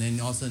traditions, and then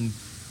all of a sudden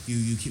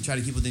you try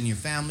to keep within your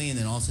family, and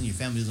then all of a sudden your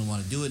family doesn't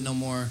want to do it no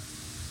more,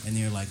 and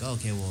you're like, oh,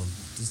 okay, well,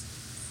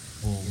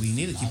 we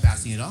need to keep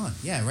passing it on.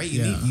 Yeah, right.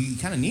 You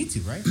kind of need to,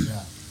 right?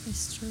 Yeah.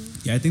 It's true.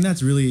 Yeah, I think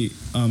that's really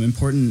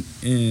important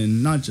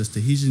in not just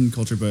Tahitian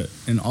culture, but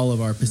in all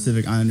of our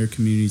Pacific Islander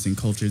communities and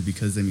cultures,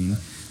 because I mean,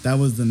 that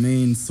was the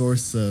main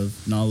source of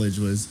knowledge,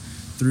 was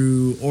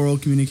through oral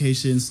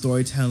communication,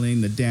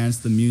 storytelling, the dance,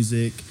 the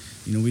music.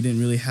 We didn't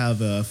really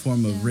have a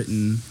form of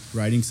written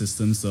writing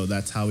system, so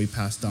that's how we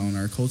passed down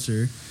our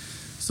culture.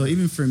 So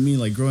even for me,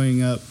 like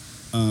growing up,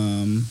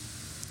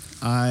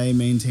 I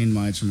maintained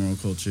my Chamorro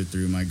culture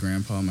through my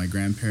grandpa and my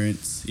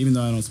grandparents. Even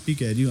though I don't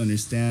speak it, I do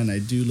understand. I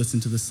do listen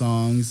to the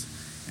songs,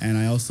 and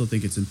I also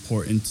think it's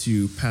important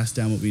to pass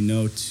down what we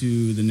know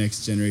to the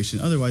next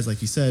generation. Otherwise,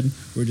 like you said,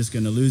 we're just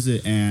going to lose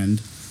it,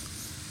 and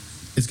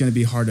it's going to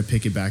be hard to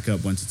pick it back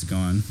up once it's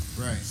gone.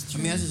 Right. I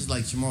mean, that's just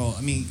like Chamorro.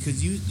 I mean, do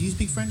you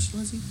speak French,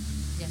 Lindsay?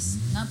 Yes,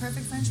 not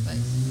perfect French, but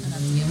enough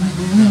to get by.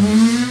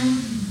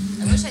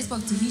 I wish I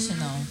spoke Tahitian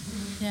though.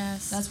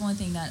 Yes. That's one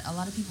thing that a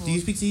lot of people. Do you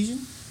speak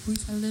Tahitian?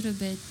 A little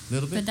bit.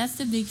 Little bit? But that's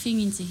the big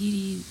thing in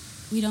Tahiti.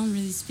 We don't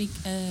really speak.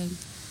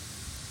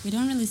 We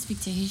don't really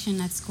speak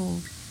Tahitian at school.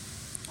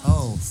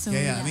 Oh, So,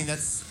 yeah. yeah. I mean,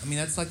 that's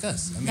like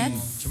us. I mean,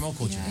 That's- Chamorro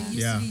culture. yeah. It used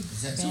Yeah. to be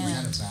Is that some kind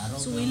banned. of battle?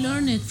 So we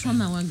learn it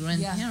from our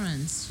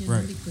grandparents,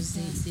 Right. because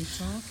they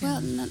talk. Well,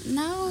 and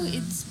now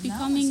it's Now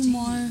becoming it's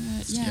more.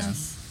 Tahiti.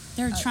 Yes,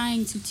 they're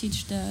trying to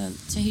teach the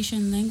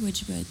Tahitian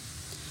language, but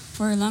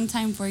for a long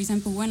time, for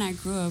example, when I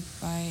grew up,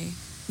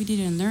 we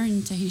didn't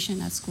learn Tahitian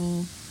at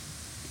school,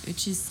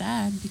 which is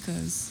sad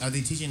because Are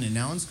they teaching it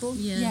now in school?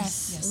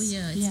 yes. Yes. Oh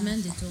yeah, it's Yeah.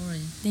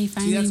 mandatory. they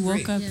finally that's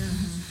woke great. up. Yeah.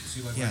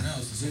 See, like Yeah. right now,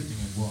 it's the same thing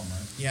in Guam, right?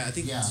 Yeah, I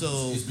think Yeah.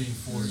 so. It's being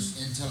forced.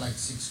 Until like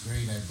 6th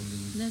grade, I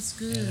believe. That's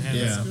good. They have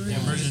Yeah.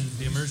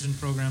 the immersion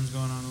programs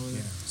going on over Yeah.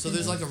 there. So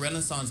there's like a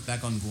renaissance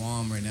back on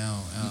Guam right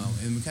now,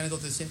 and we kind of go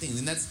through the same thing.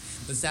 And that's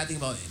the sad thing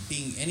about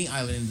being any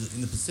island in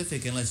the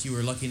Pacific, unless you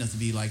were lucky enough to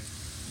be like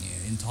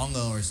in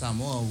Tonga or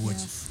Samoa, which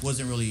Yes.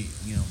 wasn't really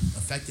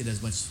affected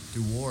as much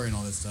through war and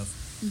all that stuff.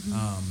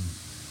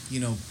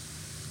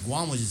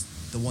 Guam was just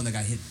the one that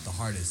got hit the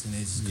hardest, and it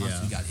just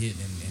constantly got hit,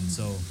 and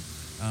so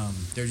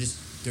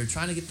they're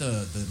trying to get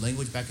the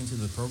language back into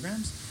the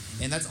programs.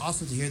 And that's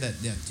awesome to hear that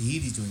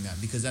Tahiti's doing that,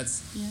 because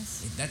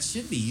that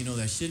should be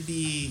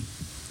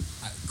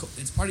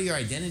it's part of your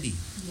identity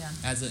Yeah.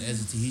 as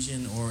a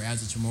Tahitian or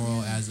as a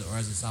Chamorro or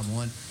as a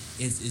Samoan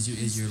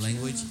is your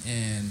language.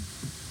 And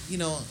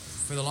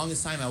for the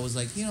longest time I was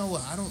like,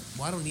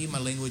 I don't need my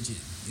language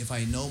if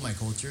I know my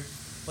culture.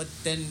 But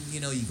then you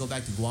go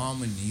back to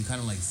Guam and you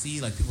kind of like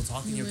see like people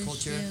talking your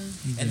English, culture,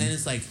 yeah. and then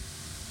it's like,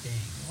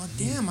 well,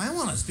 damn, I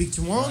want to speak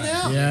Chamorro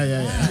now.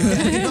 Yeah.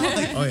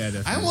 Like, Oh yeah,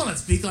 definitely. I want to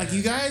speak like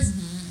you guys.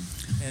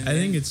 And I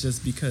think it's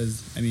just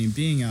because,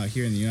 being out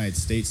here in the United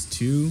States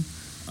too,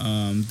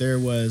 there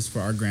was, for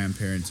our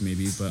grandparents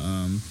maybe, but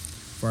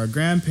for our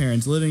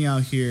grandparents living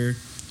out here,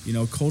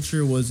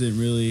 culture wasn't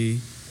really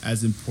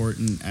as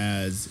important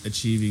as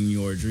achieving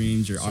your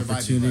dreams, your Surviving,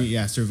 opportunity. right.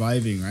 Yeah,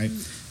 surviving, right?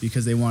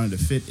 Because they wanted to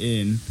fit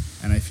in.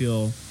 And I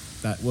feel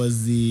that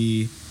was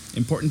the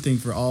important thing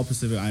for all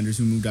Pacific Islanders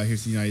who moved out here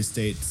to the United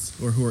States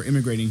or who are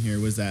immigrating here,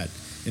 was that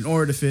in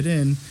order to fit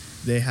in,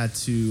 they had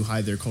to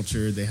hide their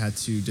culture, they had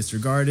to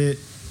disregard it,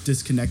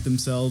 disconnect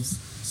themselves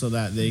so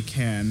that they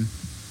can,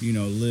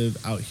 live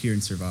out here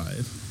and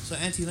survive. So,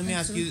 Auntie, let me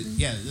ask you.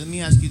 Absolutely. Yeah, let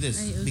me ask you this,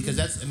 I agree. because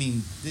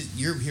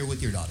you're here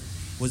with your daughter,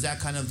 Was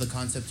that kind of the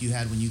concept you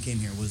had when you came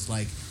here? Was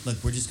like,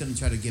 look, we're just going to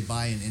try to get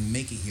by and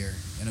make it here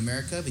in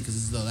America because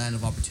this is the land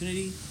of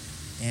opportunity,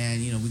 and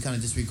we kind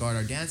of disregard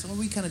our dance, or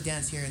we kind of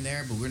dance here and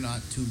there, but we're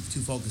not too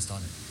focused on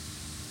it.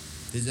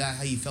 Is that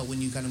how you felt when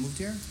you kind of moved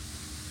here?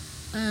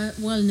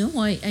 Well, no,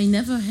 I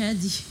never had.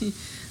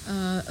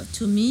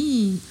 To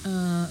me,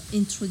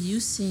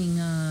 introducing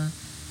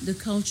the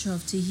culture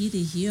of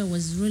Tahiti here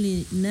was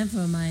really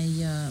never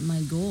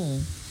my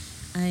goal.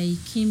 I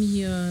came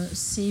here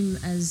same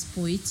as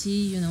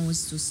Poeti,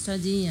 was to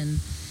study and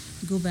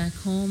go back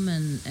home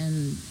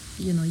and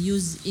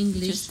use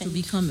English to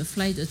become a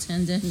flight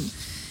attendant.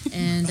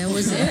 And that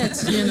was it,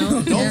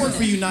 Don't work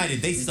for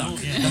United, they suck.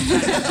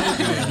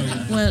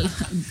 Well,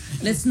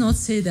 let's not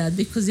say that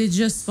because they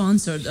just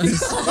sponsored us.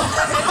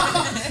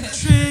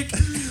 Trick!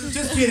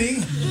 Just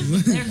kidding.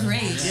 They're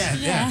great.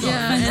 Yeah.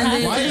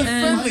 And Why the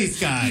friendliest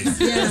guys?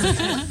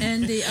 Yeah,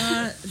 and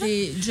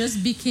they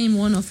just became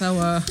one of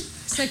our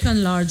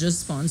second largest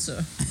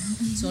sponsor.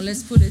 So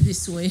let's put it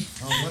this way.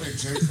 Oh, what a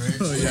jerk, Rich.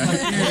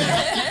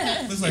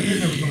 Looks like you're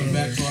never coming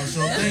back to our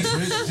show. Thanks,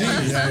 Rich.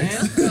 Jeez, man.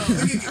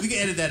 We can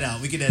edit that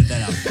out.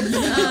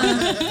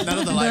 Not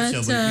on the live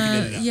show, but we can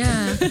edit it out.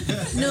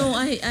 Yeah. No,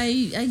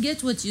 I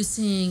get what you're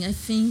saying. I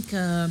think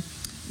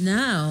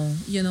now,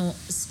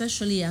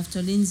 especially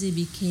after Lindsay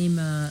became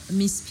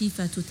Miss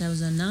PIFA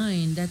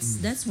 2009,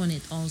 that's when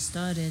it all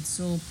started.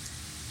 So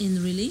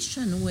in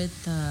relation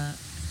with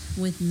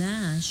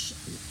Nash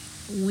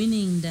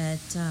winning that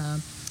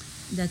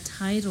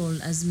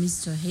title as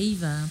Mr.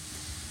 Heva,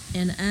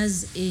 and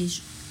as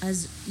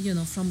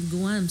from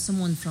Guam,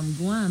 someone from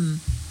Guam,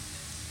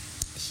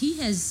 he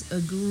has a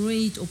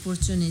great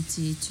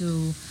opportunity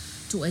to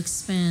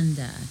expand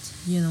that,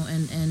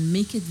 and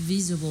make it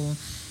visible.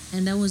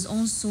 And that was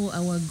also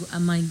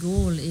my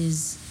goal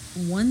is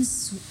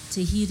once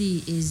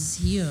Tahiti is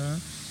here,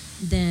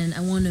 then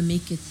I want to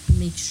make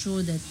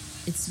sure that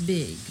it's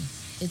big,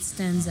 it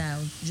stands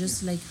out,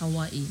 just like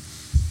Hawaii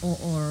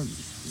or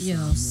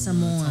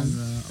Samoa.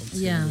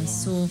 Yeah,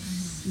 so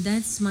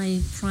that's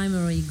my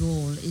primary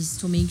goal is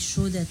to make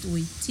sure that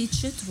we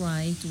teach it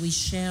right, we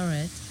share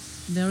it.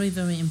 Very,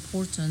 very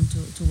important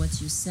to what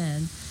you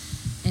said,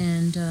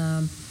 and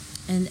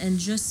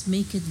just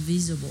make it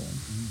visible,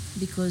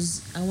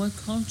 because our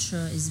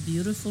culture is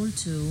beautiful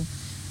too.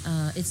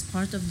 It's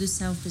part of the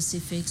South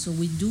Pacific, so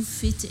we do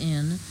fit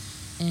in,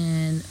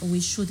 and we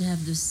should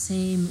have the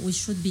same. We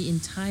should be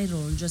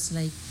entitled, just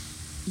like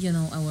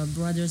our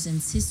brothers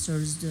and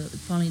sisters, the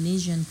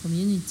Polynesian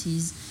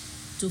communities,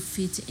 to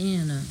fit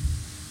in.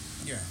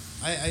 Yeah,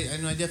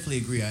 I definitely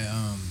agree.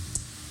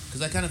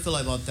 Because I kind of feel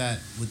about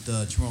that with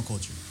the Chamorro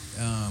culture.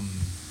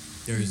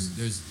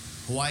 There's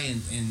Hawaii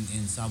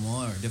and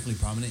Samoa are definitely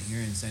prominent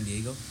here in San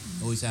Diego.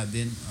 Always have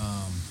been.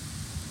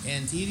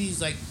 And Tahiti's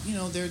like,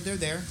 they're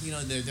there.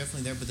 They're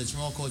definitely there. But the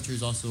Chamorro culture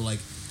is also like,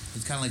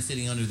 it's kind of like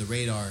sitting under the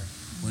radar.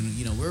 When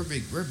we're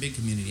a big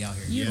community out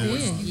here.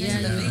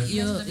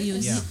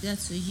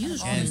 That's a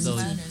huge. And so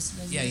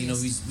yeah,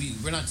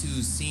 we're not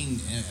too seen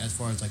as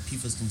far as like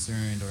PIFA's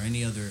concerned or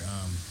any other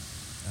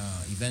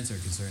events are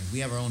concerned. We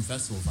have our own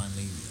festival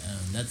finally.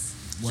 That's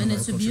one and of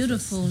it's our a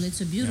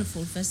culture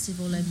beautiful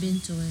festival. I've been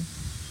to it.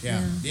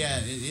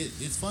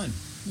 It's fun.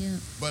 Yeah.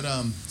 But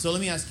so let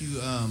me ask you,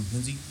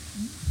 Lindsay,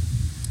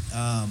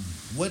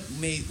 what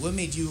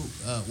made you?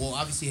 Well,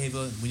 obviously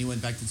Heva, when you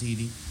went back to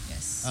Tahiti.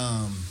 Yes.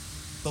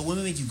 But what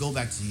made you go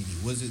back to Tahiti?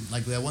 Was it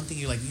like that one thing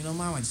you're like,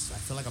 Mom, I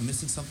feel like I'm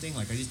missing something.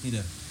 Like I just need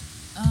to.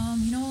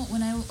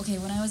 When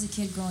I was a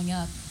kid growing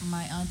up,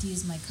 my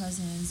aunties, my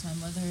cousins, my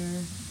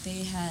mother,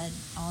 they had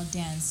all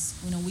dance.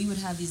 We would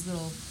have these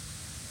little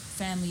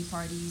family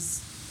parties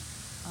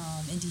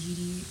in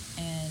Tahiti,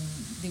 and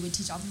they would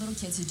teach all the little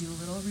kids to do a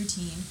little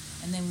routine,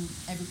 and then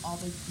all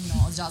the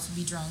adults would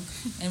be drunk,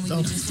 and we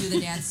would just do the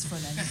dance for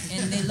them,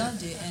 and they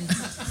loved it.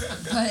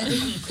 But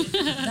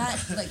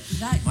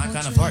that my culture,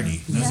 kind of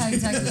party. Yeah,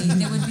 exactly.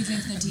 They would be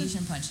drinking the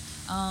Tahitian punch,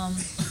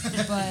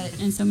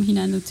 and some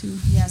Hinano too.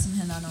 Yeah, some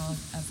Hinano,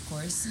 of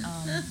course.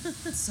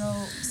 So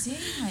seeing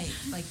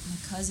my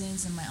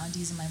cousins and my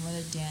aunties and my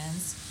mother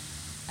dance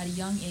at a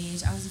young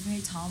age, I was a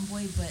very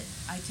tomboy, but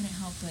I couldn't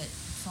help but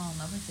fall in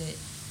love with it.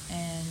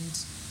 And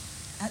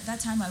at that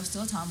time I was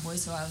still a tomboy,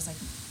 so I was like,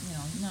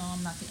 no,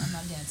 I'm not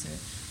a dancer.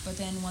 But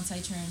then once I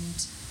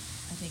turned,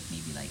 I think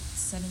maybe like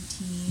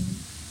 17,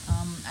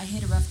 I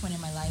hit a rough point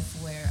in my life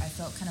where I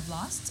felt kind of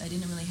lost. I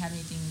didn't really have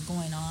anything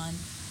going on,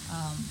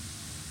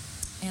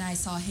 and I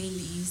saw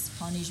Haley's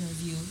Polynesian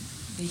Review.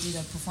 They did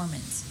a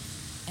performance,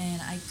 and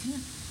I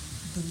couldn't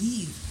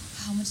believe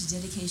how much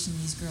dedication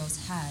these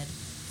girls had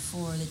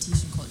for the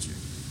Tahitian culture.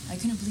 I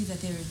couldn't believe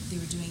that they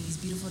were doing these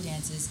beautiful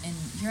dances, and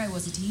here I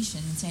was a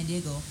Tahitian in San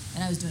Diego,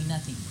 and I was doing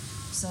nothing.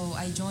 So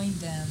I joined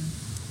them.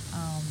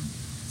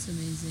 It's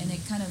amazing. And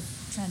it kind of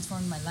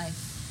transformed my life,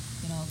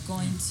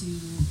 going to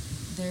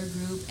their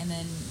group and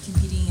then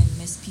competing in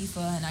Miss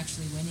PIFA and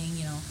actually winning,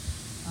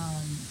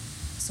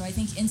 So I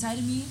think inside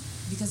of me,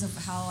 because of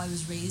how I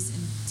was raised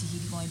in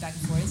Tahiti going back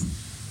and forth,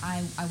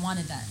 I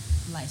wanted that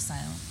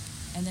lifestyle.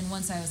 And then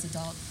once I was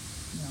adult,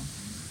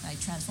 I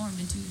transformed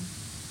into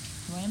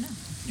You want to know?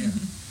 Yeah.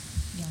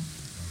 Yeah.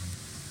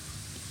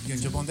 You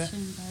gonna jump on that?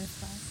 Tahitian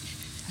butterfly.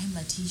 I'm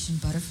Tahitian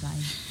butterfly.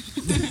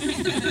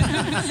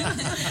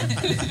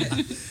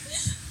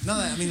 No,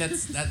 I mean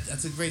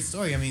that's a great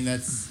story. I mean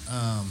that's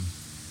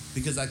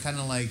because I kind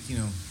of like you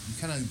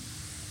kind of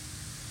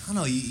I don't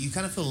know you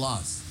kind of feel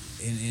lost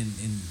in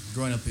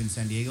growing up in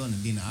San Diego and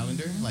being an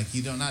islander. Like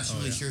you're not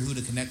really sure who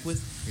to connect with,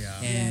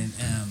 and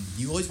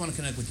you always want to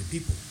connect with your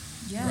people,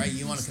 Yeah, right?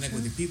 You want to that's connect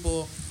true. with your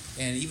people,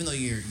 and even though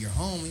you're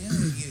home,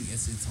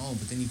 it's home,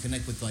 but then you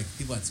connect with like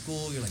people at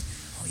school. You're like,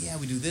 oh yeah,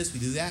 we do this, we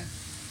do that.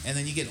 And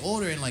then you get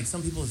older, and like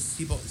some people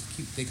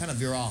they kind of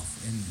veer off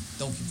and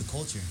don't keep the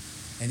culture,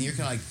 and you're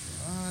kind of like,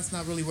 oh, that's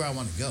not really where I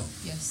want to go.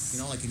 Yes.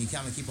 Like, and you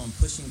kind of keep on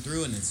pushing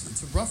through, and it's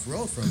a rough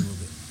road for a little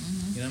bit.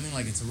 Mm-hmm. You know what I mean?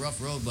 Like it's a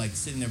rough road, like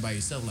sitting there by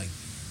yourself, like,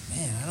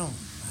 man, I don't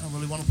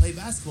really want to play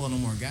basketball no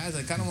more, guys.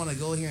 I kind of want to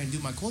go here and do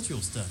my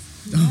cultural stuff.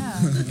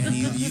 Yeah. And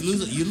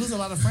you lose a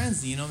lot of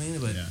friends. You know what I mean?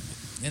 But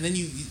and then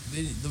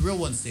the real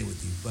ones stay with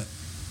you. But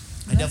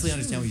I definitely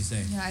understand what you're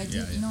saying. Yeah, I did.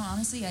 Yeah, You know,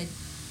 honestly,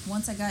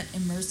 once I got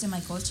immersed in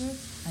my culture,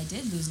 I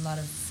did lose a lot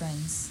of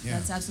friends. Yeah.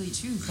 That's absolutely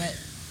true. But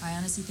I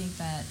honestly think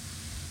that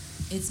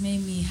it's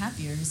made me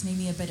happier. It's made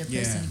me a better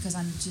person Yeah. because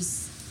I'm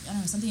just, I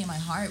don't know, something in my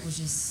heart was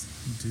just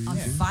on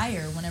Yeah.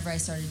 fire whenever I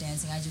started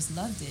dancing. I just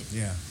loved it.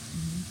 Yeah.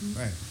 Mm-hmm.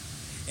 Right.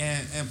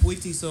 And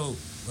Puiti, so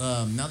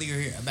now that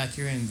you're back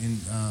here in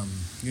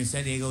you're in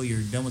San Diego,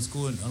 you're done with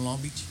school in Long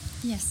Beach.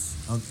 Yes.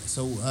 Okay.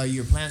 So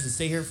your plans to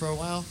stay here for a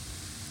while?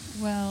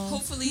 Well.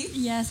 Hopefully.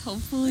 Yes,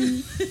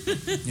 hopefully.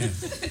 Yeah.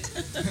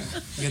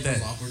 You got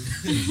that? Awkward.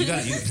 You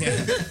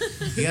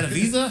got a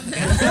visa?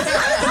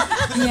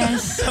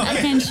 Yes, I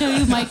can show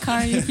you my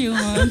card if you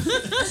want.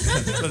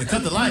 Better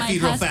cut the live My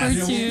feed real fast.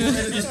 passport too.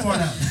 Edit this part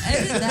out.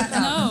 Edit that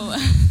out. No.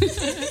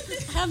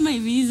 I have my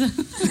visa.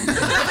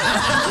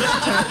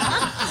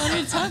 What are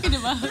you talking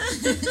about?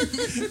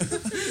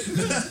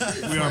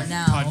 We are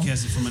now.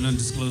 podcasting from an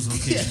undisclosed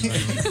location. by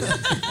the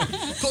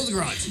way. Close the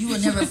garage. You will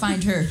never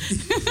find her.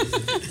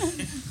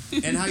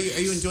 And are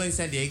you enjoying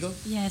San Diego?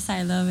 Yes,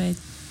 I love it.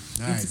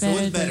 All right. It's So what's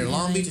better better, than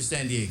Long LA. Beach or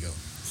San Diego?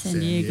 San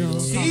Diego.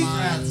 See? Come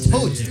on.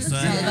 Told you. It's all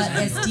about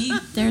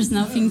SD. There's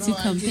nothing to No,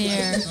 I think-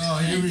 compare. Oh,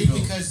 here we go.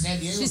 Because San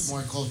Diego's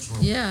more cultural.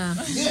 Yeah.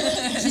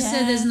 She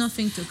said there's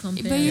nothing to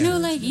compare. But you know,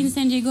 like in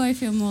San Diego, I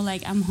feel more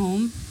like I'm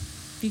home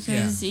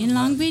because in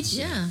Long Beach,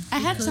 Yeah. I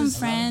have some because-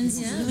 friends,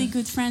 Yeah. really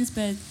good friends,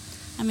 but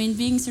I mean,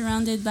 being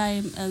surrounded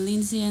by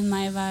Lindsay and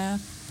Maeva,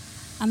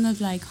 I'm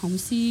not like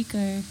homesick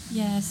or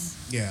yes.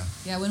 Yeah.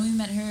 Yeah, when we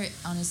met her,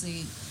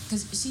 honestly,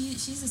 because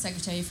she's the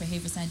secretary for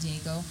Haver San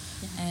Diego,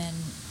 and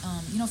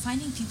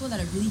finding people that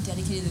are really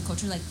dedicated to the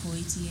culture like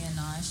Poiti and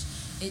Nash,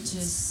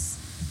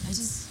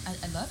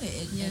 I love it.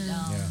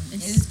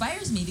 It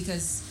inspires me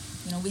because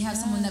we have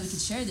someone that we could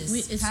share this.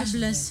 It's a passion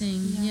with. blessing.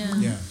 Yeah. Yeah.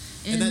 Yeah.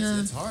 And And,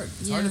 that's hard.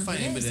 It's hard to yeah. find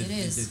It anybody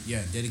is,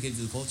 that dedicated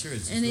to the culture.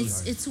 It's And really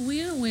hard. it's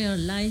weird where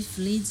life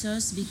leads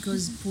us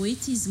because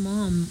Poiti's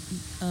mom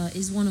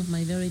is one of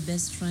my very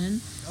best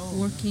friend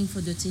working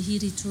for the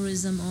Tahiti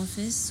Tourism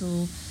Office.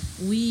 So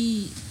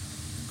we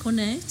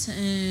connect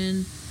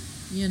and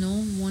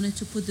wanted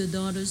to put the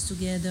daughters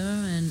together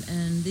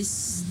and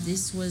this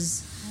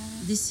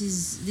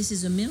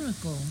is a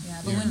miracle.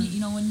 Yeah, but when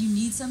you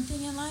need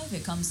something in life,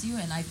 it comes to you,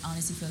 and I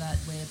honestly feel that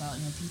way about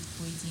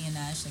Poiti and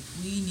Nash. Like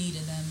we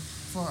needed them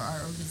for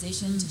our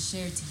organization to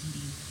share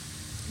Tahiti.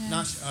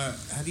 Nash,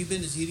 have you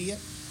been to Tahiti yet?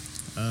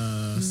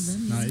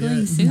 Not Going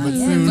yet. soon. But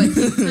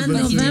Yeah,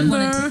 but you didn't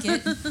want a November.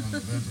 ticket. On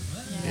November.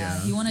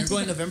 Yeah, you want a You're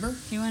going ticket. November?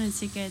 If you want a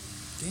ticket,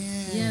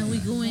 Damn. Yeah,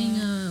 we're going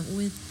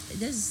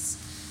there's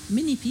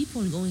many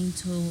people going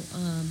to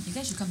You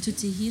guys should come to to.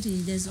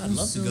 Tahiti. There's I'd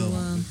love to also go.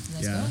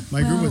 Let's Yeah, go.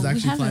 my group was Well, we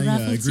actually have a planning a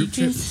raffle group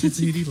trip ticket. to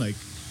Tahiti like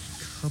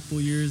a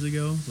couple years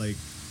ago, like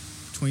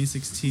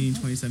 2016,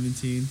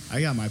 2017. I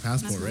got my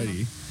passport That's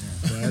ready.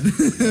 cool. But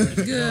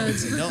good.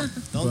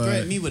 Don't But-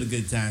 threaten me with a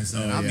good time,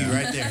 son. Oh, I'll be yeah.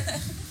 right there.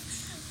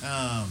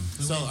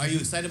 So are you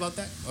excited about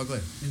that? Oh, go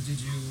ahead. Did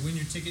you win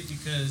your ticket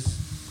because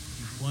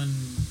you won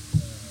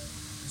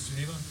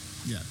Mr. Ava?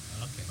 yeah,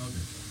 Okay.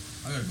 Okay.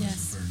 I got a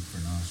question Yes. for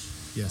Nash.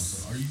 Yes.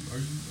 So are you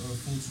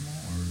full Samoan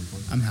or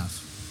Portuguese? I'm half.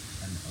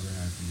 And the other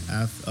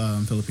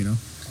half is Filipino.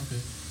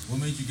 okay. What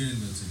made you get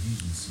into the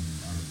Tahitian scene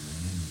out of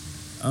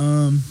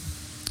Miami?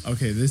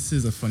 Okay, this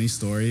is a funny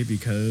story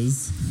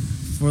because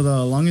for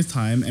the longest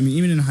time, I mean,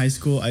 even in high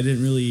school, I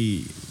didn't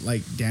really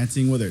like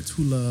dancing, whether it's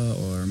hula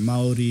or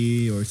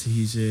Maori or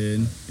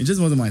Tahitian. It just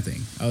wasn't my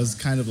thing. I was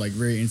kind of like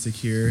very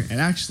insecure.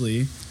 And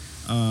actually,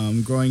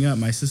 growing up,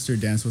 my sister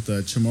danced with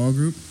a Chamorro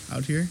group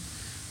out here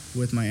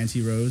with my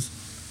auntie Rose.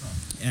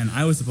 And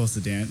I was supposed to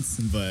dance,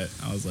 but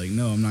I was like,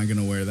 no, I'm not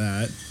gonna wear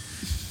that.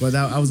 But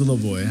I was a little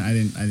boy. I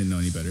didn't know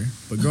any better.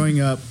 But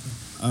growing up,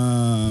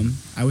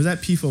 I was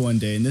at PIFA one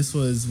day, and this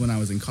was when I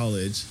was in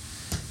college.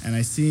 And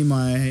I see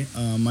my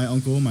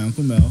uncle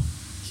Mel.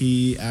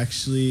 He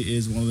actually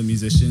is one of the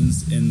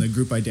musicians in the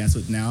group I dance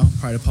with now,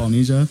 Pride of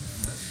Polynesia.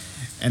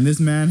 And this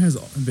man has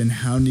been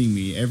hounding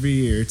me every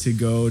year to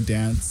go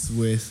dance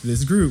with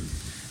this group.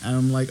 And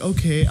I'm like,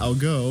 okay, I'll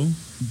go.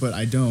 but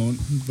I don't.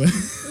 But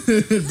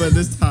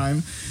this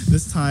time,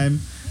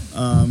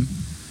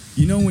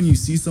 you know when you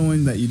see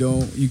someone that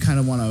you kind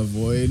of want to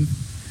avoid,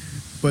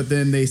 but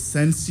then they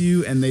sense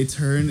you and they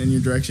turn in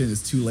your direction.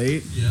 It's too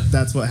late. Yeah.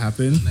 That's what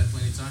happened. Done that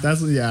plenty of times.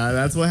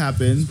 That's what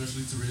happened.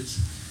 Especially to Rich.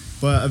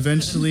 But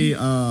eventually,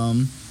 I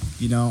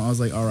was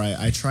like, all right,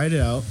 I tried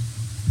it out,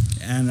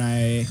 and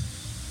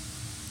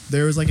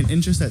there was like an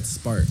interest that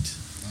sparked.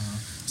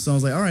 So I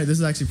was like, all right, this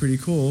is actually pretty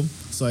cool.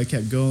 So I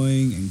kept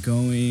going and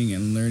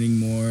learning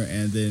more.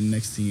 And then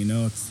next thing you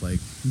know, it's like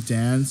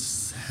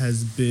dance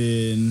has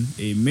been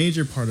a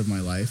major part of my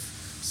life.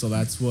 So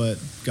that's what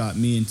got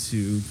me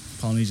into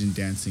Polynesian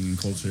dancing and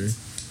culture.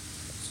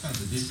 It's kind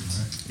of addicting,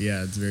 right?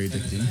 Yeah, it's very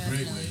addicting. In a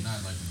great way, not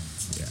like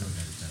in a drug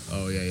addict type.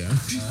 Oh, yeah.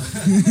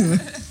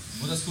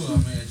 Well, that's cool. I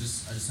mean, I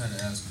just had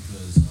to ask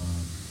because,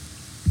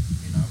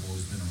 I've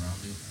always been around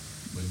it,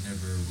 but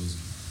never was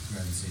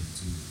gravitated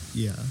to it.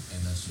 Yeah.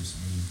 And that's just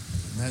me.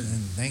 And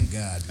thank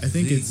God. I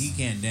think he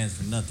can't dance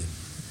for nothing.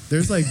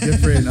 There's like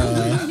different.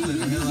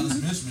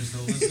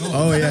 Let's go.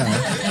 Oh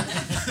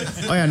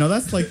yeah. No,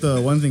 that's like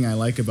the one thing I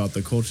like about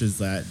the culture is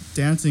that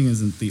dancing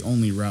isn't the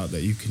only route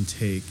that you can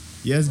take.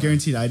 Yes,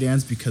 guaranteed I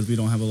dance because we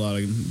don't have a lot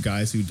of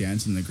guys who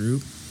dance in the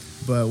group.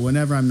 But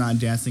whenever I'm not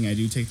dancing, I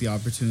do take the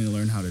opportunity to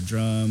learn how to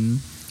drum.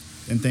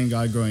 And thank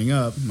God, growing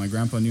up, my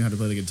grandpa knew how to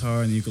play the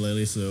guitar and the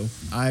ukulele, so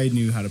I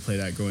knew how to play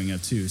that growing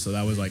up too. So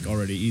that was like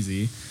already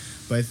easy.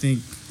 But I think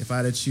if I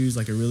had to choose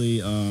like a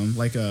really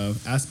like a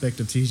aspect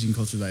of Tahitian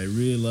culture that I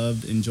really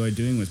loved, enjoyed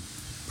doing was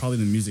probably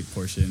the music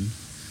portion.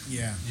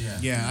 Yeah.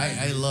 Yeah.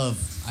 I love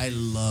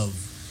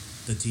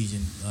the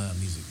Tahitian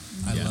music.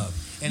 I love,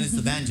 and it's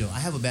the banjo. I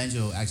have a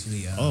banjo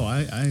actually.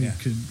 I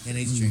could. An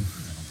 8-string.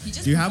 He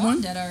just Do you have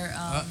one? performed at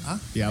our,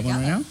 Do you have one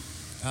right now?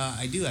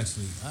 I do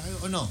actually.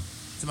 No,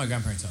 it's at my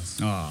grandparents' house.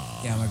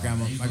 Oh. Yeah, my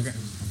grandma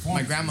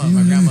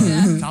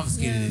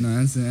confiscated it. No,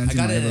 that's I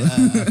got it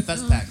at a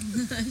Fest Pack.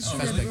 Fest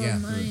Pack, yeah.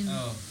 Mine.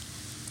 Oh,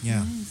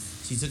 Yeah.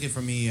 She took it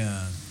from me.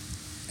 I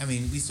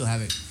mean, we still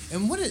have it.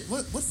 And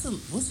what's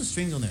the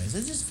strings on there? Is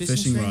it just fishing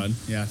string? rod?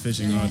 Yeah,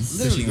 fishing rod. Yes.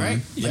 Literally, Fishing right?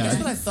 rod. Like, Yeah. that's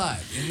what I thought.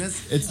 And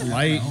that's It's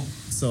light,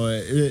 so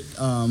it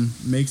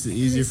makes it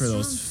easier for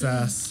those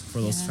strong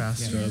too.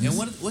 fast yeah. strums. And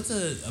what's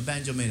a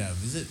banjo made out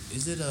of?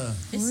 Is it a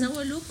It's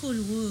our local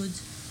wood.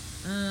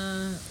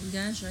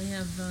 Gosh, I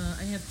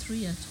have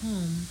 3 at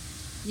home.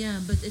 Yeah,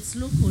 but it's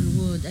local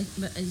wood.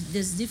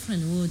 There's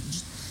different wood,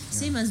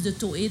 same as the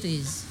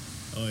toeres.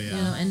 Oh yeah.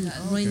 You know, and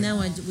right okay.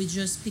 now we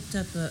just picked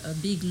up a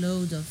big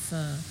load of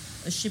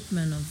a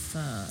shipment of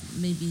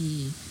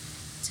maybe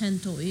 10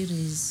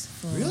 toeres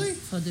Really?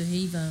 for the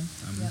Heva.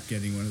 I'm Yep.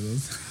 getting one of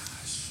those.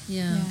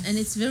 Yeah, Yes. and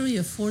it's very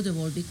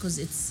affordable because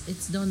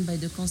it's done by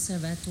the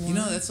conservatoire. You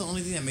know, that's the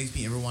only thing that makes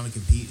me ever want to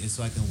compete is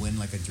so I can win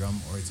like a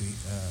drum or a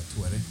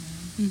tuere.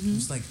 Mm-hmm.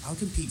 Just like I'll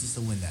compete just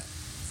to win that.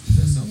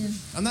 that's something.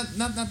 Yeah. I'm not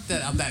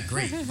that I'm that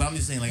great, but I'm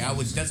just saying like I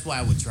would. That's why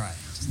I would try.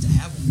 Just to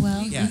have one.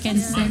 Well, Yeah. you can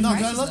Yeah. send. No,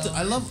 prices,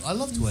 I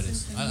love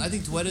tueres. I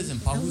think tueres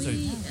and pahus are.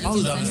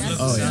 Pahus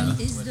Oh, yeah.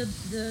 Is the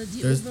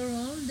There's-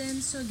 overall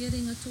dancer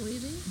getting a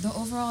toere? the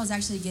overall is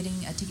actually getting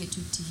a ticket to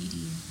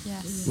Tahiti.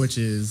 Yes. Which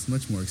is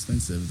much more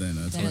expensive than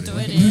a Than a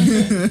tuere.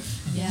 tuere.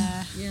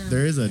 Yeah. Yeah.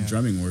 There is a Yeah.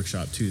 drumming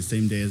workshop too,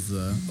 same day as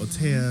the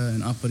Otea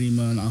and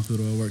Aparima and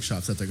Ahuro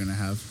workshops that they're gonna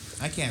have.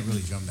 I can't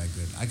really drum that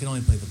good. I can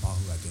only play the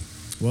pahu. I think.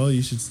 Well,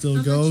 you should still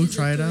How go much is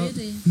try a it out.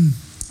 toere?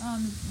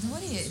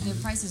 The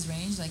prices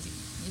range. Like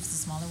if it's the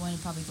smaller one,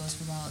 it probably goes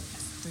for about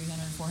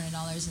 $300,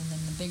 $400, and then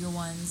the bigger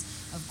ones,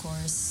 of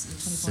course, the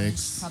 24-inch,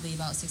 Six. probably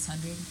about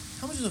 600.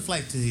 How much is a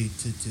flight to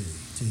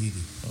Tahiti?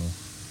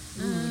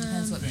 Ooh, it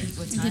depends what peak,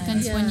 what It time.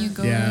 depends when you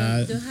go.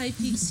 Yeah. The high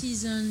peak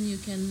season, you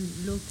can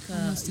look.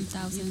 Almost You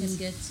 2,000. can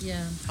get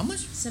How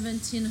much?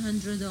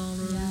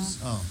 $1,700. Yeah.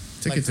 Oh,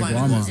 Ticket to flying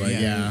Guam across, is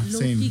like Low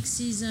same. peak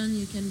season,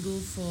 you can go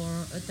for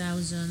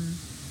 1,000.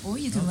 Or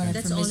you can run it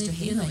That's for only Mr.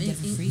 Halo and get it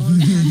for free. all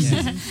taxes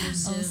Yeah.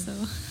 inclusive.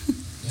 Also,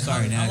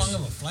 Sorry, How Nash. long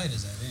of a flight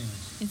is that anyway?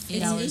 it's It's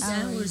 8 hours. 8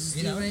 hours?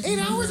 direct 8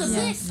 from, hours, uh,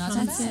 Yes, not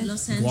from that bad.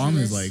 Los Angeles. Guam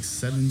is like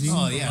 17.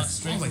 Oh yeah, From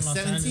straight like Los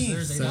Angeles, 17.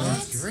 there's So 8 hours.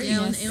 That's great. Yeah,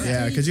 on Yes. Air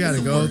Yeah, because you Tahiti.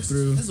 had to go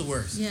through. That's the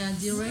worst. Yeah,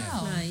 direct Wow.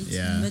 flight.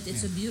 Yeah. But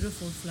it's a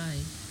beautiful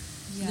flight.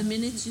 Yeah. The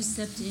minute you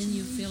stepped in,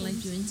 you feel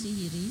like you're in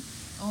Tahiti.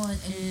 Oh, and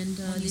And,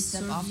 when they you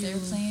step serve off the you-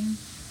 airplane,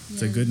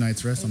 It's a good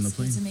night's rest on the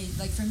plane. It's amazing.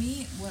 Like for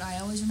me, what I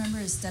always remember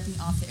is stepping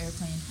off the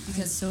airplane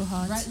because It's so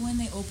hot. right when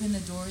they open the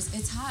doors,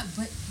 it's hot,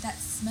 but that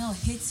smell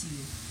hits you.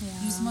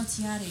 Yeah. You smell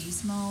tiare, you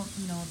smell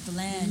the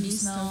land, you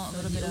mist smell of a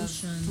little the bit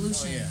ocean. of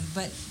pollution. Oh, yeah.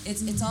 But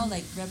it's all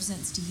like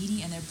represents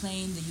Tahiti, and they're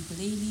playing the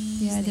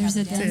ukuleles. Yeah, they there's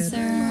have a the dancers,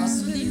 dancer.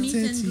 Also, they meet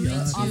and greet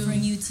you.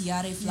 offering you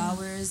tiare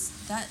flowers.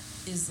 That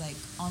is like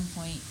on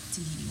point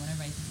Tahiti.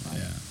 Whenever I think about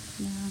Yeah. it.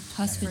 Yeah.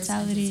 First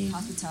Hospitality entrance,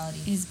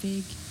 hospitality. is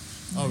big.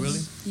 Oh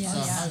really? Yeah. So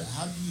Yeah.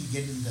 how do you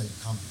get in the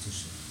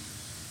competition?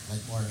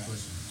 Like, or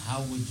how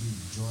would you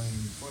join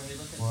for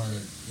Heva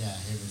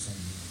San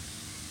Diego?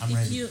 I'm If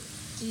ready. you,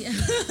 yeah.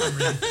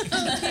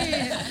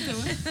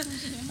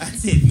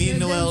 That's it. Me and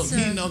You're a Noel, dancer.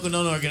 me and Uncle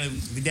Nono are gonna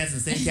be dancing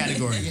the same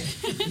category.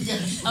 You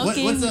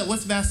got-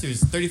 What's Masters?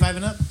 35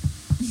 and up?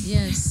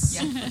 Yes.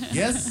 Yeah.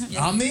 Yes,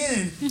 Yeah. I'm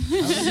in. Do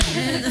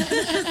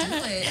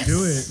it.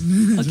 Do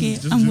it. Okay,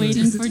 Just I'm do it.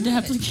 waiting for the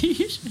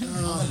application.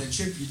 I'm gonna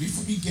trip you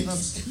before you get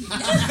upstairs.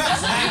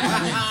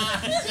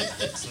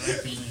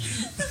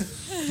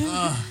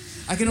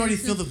 I can already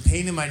feel the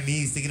pain in my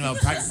knees thinking about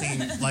practicing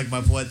like my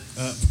I was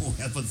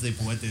about to say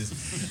polites.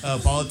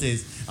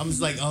 I'm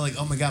just like,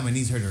 oh my god, my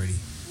knees hurt already.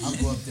 I'll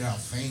go up there, I'll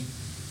faint.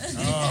 I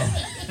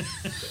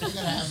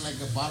gotta have like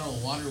a bottle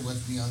of water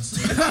with me on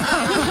stage. I'm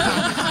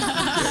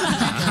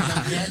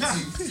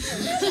dancing.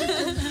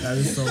 That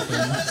is so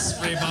funny.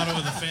 Spray bottle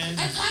with a fan.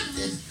 I got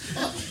this.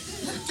 Oh,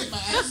 get my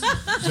ass.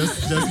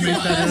 Just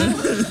make that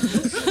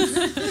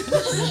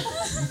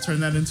turn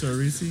that into a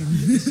routine.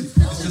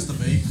 It's just a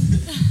bait.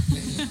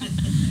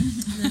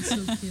 That's so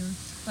cute.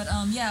 But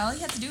yeah, all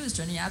you have to do is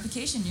turn in your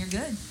application. You're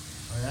good.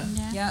 Oh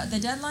yeah? Yeah, the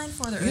deadline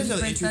for the You early have the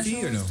bird entry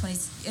fee special or no?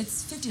 is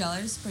it's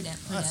 $50 per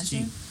That's dancer.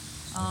 cheap.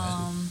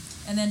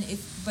 And then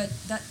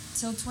that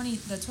till the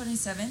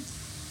 27th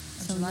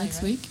of So July, next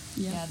right? week,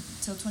 Yeah,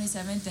 till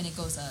 27th, then it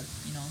goes up.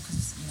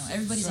 Because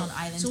everybody's on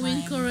island So time. we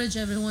encourage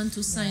everyone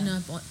to sign Yeah.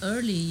 up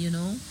early,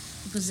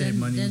 because Save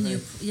money. then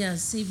Right.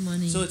 save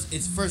money. So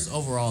it's first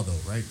overall though,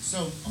 right?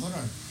 So, hold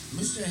on.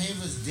 Mr.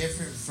 Hava's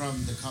different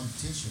from the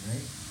competition,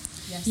 right?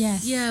 Yes.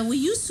 Yes. Yeah, we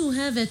used to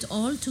have it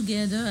all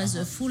together as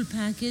a full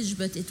package,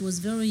 but it was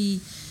very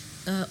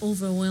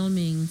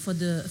overwhelming for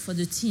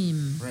the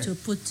team Right. to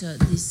put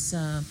this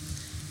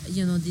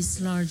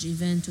large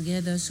event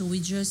together. So we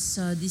just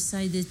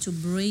decided to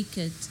break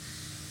it,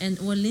 and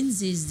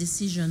Lindsay's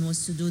decision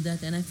was to do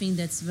that, and I think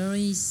that's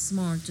very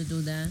smart to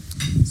do that.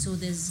 So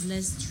there's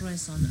less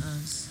stress on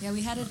us. Yeah,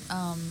 we had it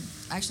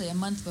actually a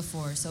month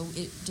before, so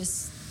it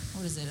just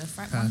what is it?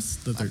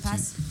 Past the 13th.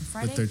 Past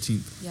Friday. The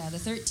 13th. Yeah, the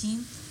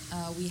 13th.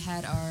 We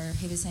had our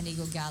Hava San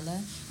Diego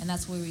Gala, and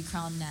that's where we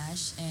crowned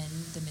Nash and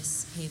the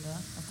Miss Hava,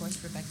 of course,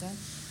 Rebecca.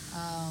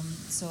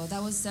 So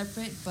that was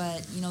separate,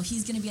 but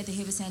he's going to be at the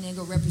Hava San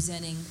Diego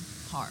representing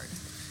hard.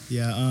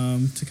 Yeah,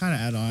 to kind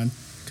of add on,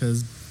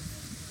 because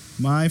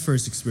my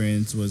first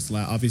experience was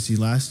obviously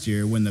last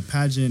year when the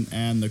pageant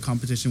and the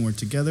competition were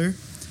together.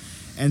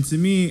 And to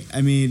me,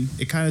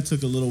 it kind of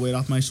took a little weight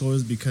off my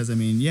shoulders because,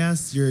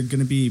 yes, you're going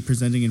to be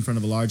presenting in front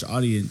of a large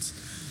audience,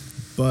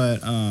 but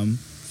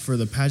for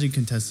the pageant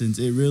contestants,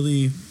 it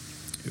really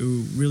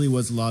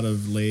was a lot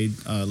of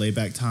laid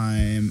back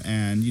time,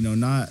 and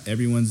not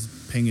everyone's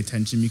paying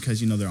attention because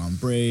they're on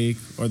break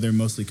or they're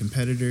mostly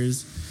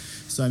competitors.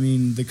 So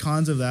the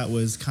cons of that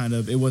was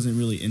it wasn't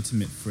really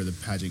intimate for the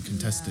pageant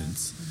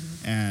contestants,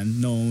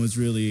 and no one was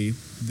really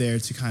there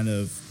to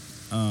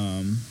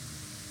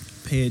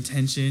pay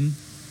attention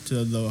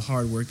to the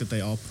hard work that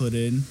they all put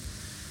in.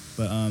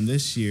 But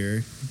this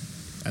year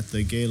at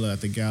the gala,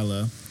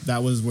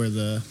 that was where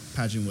the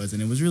pageant was,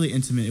 and it was really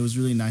intimate. It was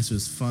really nice. It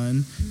was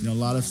fun. A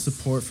lot of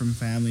support from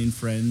family and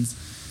friends.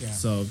 Yeah.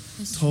 So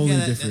totally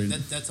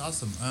different. That's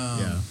awesome.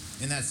 Yeah.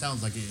 And that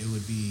sounds like it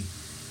would be,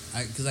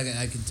 because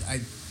I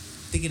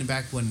thinking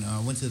back when I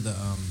went to the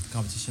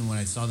competition when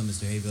I saw the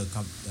Mr. Hava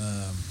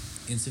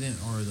incident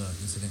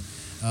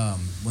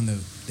when the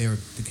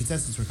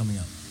contestants were coming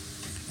up,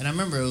 and I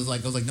remember it was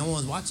like no one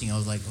was watching. I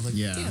was like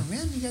Yeah. damn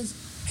man, you guys.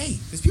 Hey,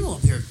 there's people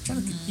up here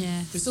trying to.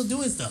 Yeah. They're still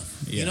doing stuff.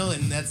 Yeah.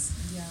 And that's.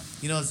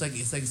 Yeah.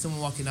 It's like someone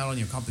walking out on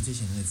your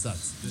competition and it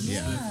sucks.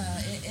 Yeah,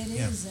 it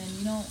Yeah. is.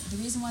 And the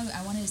reason why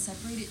I wanted to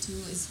separate it too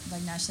is,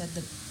 like Nash said,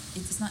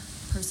 it's not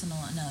personal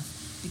enough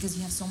because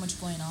you have so much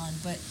going on.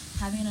 But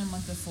having it a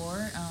month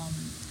before,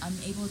 I'm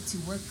able to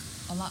work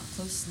a lot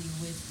closely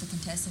with the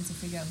contestants and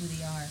figure out who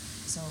they are.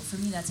 So for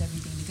me, that's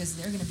everything because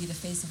they're going to be the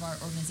face of our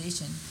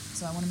organization.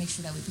 So I want to make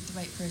sure that we pick the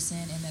right person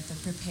and that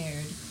they're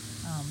prepared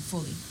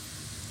fully.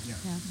 Yeah.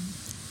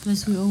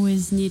 Plus, we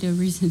always need a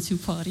reason to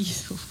party.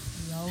 So.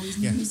 We always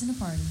need Yeah. a reason to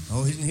party.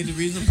 Oh, he's the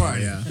reason to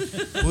party. Yeah.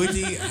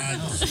 Woody,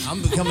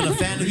 I'm becoming a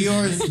fan of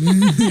yours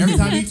every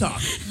time you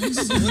talk. What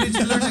did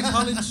you learn in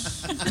college?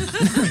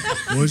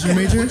 What was your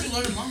major?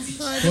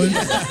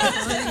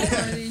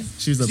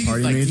 She's a She's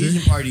party like major.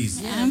 Tahitian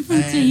parties. Yeah, I'm from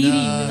And, Tahiti. We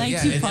like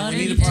yeah, to and party.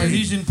 we need a party.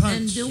 Tahitian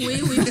punch.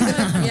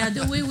 And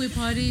the way we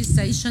party is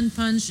Tahitian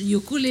punch,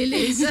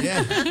 ukuleles,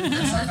 Yeah.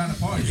 That's our kind of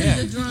party. Yeah.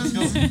 the drums.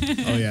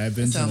 Oh yeah, I've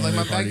been That to sounds one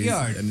like of my their parties,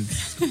 backyard. and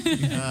it's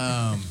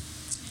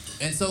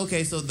And so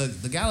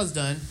the gala's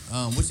done,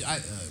 which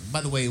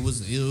by the way it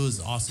was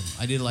awesome.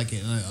 I did like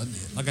it, and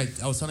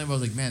I was telling everybody, I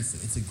was like, man,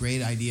 it's a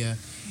great idea.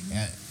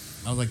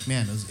 I was like,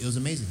 man, it was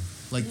amazing.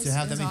 Like It to is-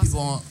 have it that is many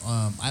people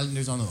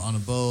islanders on a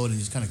boat and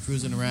just kind of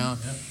cruising around,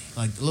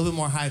 like a little bit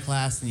more high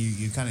class than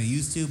you're kind of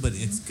used to, but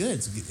it's good.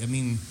 It's a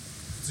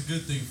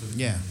good thing for the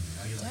Yeah. community.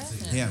 I like to say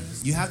that.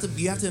 Definitely.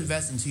 you have to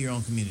invest into your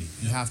own community.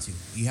 You have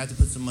to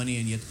put some money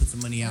in. You have to put some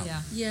money out.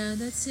 Yeah. Yeah,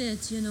 that's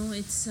it.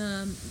 It's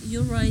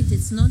you're right.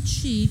 It's not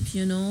cheap,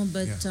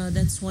 but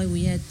that's why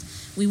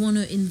we want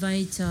to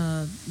invite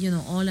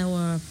all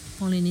our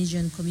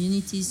Polynesian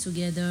communities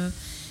together.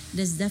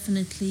 There's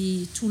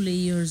definitely 2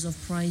 layers of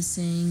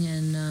pricing,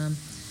 and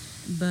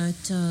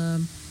but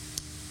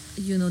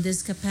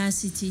there's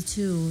capacity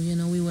too.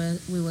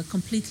 We were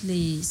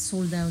completely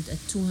sold out at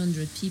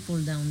 200 people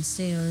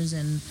downstairs,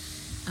 and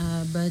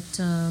but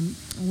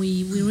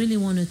we really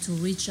wanted to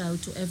reach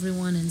out to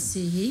everyone and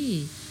say,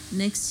 hey,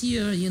 next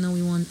year,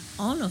 we want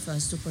all of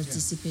us to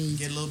participate.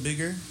 Get a little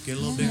bigger. Get a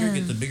little bigger.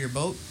 Get the bigger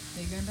boat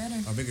Bigger and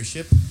better. or bigger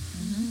ship.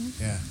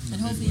 Mm-hmm. Yeah.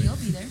 And hopefully you'll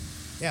be there.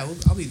 Yeah,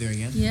 I'll be there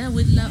again. Yeah,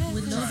 we'd love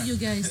you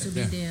guys to be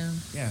Yeah. there.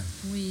 Yeah.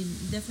 We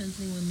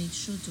definitely will make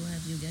sure to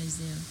have you guys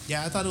there.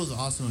 Yeah, I thought it was an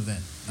awesome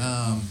event.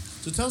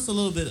 So tell us a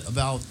little bit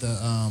about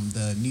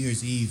the New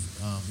Year's Eve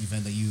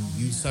event that you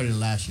started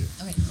last year.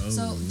 Okay,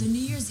 so the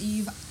New Year's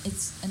Eve,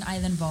 it's an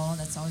island ball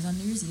that's always on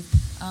New Year's Eve.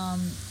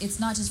 It's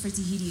not just for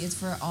Tahiti, it's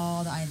for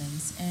all the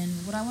islands. And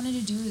what I wanted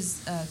to do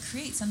is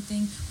create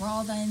something where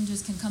all the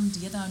islanders can come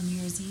together on New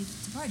Year's Eve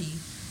to party.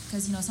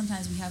 Because,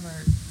 sometimes we have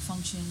our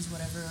functions,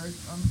 whatever,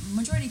 or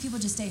majority of people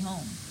just stay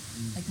home.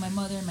 Like my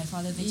mother and my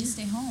father, they just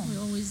stay home. We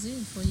always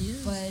did for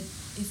years. But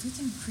if we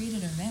can create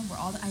an event where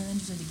all the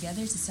islanders are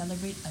together to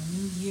celebrate a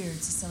new year,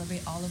 to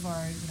celebrate all of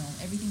our,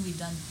 everything we've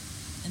done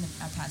in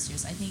our past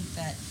years, I think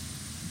that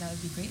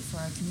would be great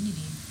for our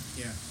community.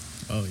 Yeah.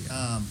 Oh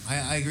yeah.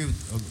 I agree with.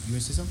 Oh, you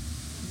want to say something?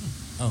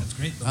 Oh, That's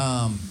great,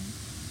 though.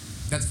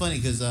 That's funny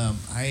because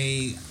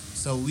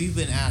so we've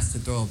been asked to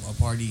throw a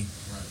party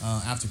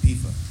after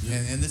PIFA,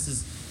 and this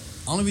is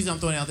only reason I'm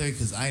throwing it out there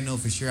because I know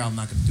for sure I'm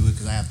not going to do it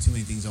because I have too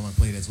many things on my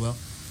plate as well.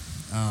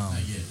 Not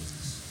yet.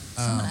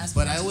 Someone asked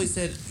But me I that. always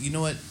said, you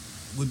know what,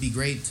 would be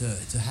great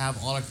to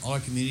have all our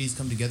communities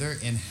come together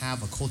and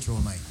have a cultural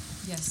night.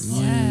 Yes.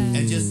 Yeah.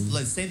 And just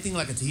like same thing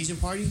like a Tahitian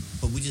party,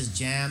 but we just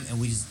jam and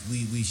we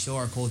show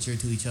our culture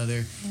to each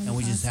other and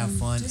we just have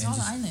fun Just and all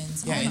the just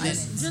islands. yeah, all and the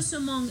just- islands. Just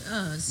among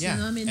us,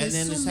 yeah, I mean, and there's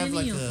then so just have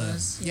many like of a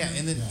us. yeah,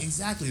 and then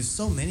exactly there's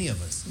so many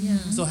of us. Yeah.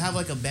 So have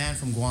like a band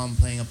from Guam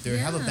playing up there,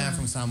 have a band Yeah.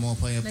 from Samoa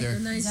playing up Like there, a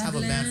nice have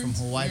a band from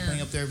blend. Hawaii Yeah.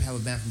 playing up there, have a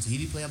band from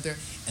Tahiti playing up there,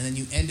 and then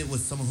you end it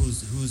with someone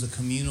who's a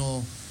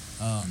communal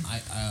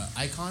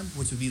icon,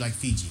 which would be like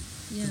Fiji.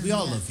 'Cause Yeah. we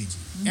all love Fiji.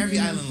 Every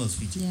island loves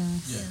Fiji. Yeah.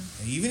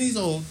 And even he's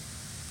old.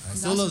 I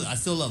still love. I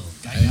still love him.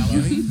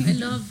 I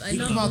love. He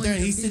come out there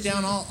and he sit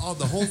down all. all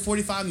the whole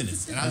 45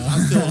 minutes, and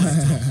I'm still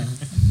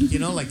listening to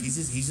him. Like he's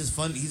just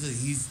fun. He's someone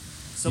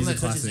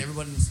He's that a touches classic.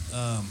 everybody's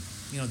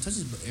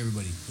touches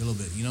everybody a little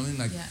bit. You know what I mean?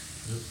 Like, Yeah.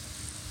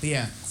 but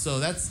yeah. So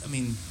that's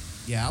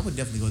I would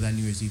definitely go to that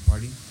New Year's Eve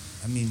party.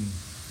 I mean,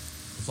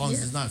 as long as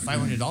Yeah. it's not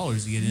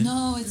 $500 to get in.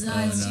 No, it's not.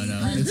 No, It's no,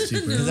 cheap. it's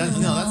cheaper. Because that's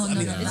No, I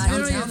mean, no, no. It's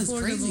very downtown is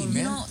crazy, affordable.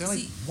 man. No, They're like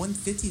see-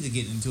 $150 to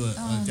get into a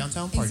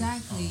downtown party.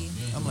 Exactly.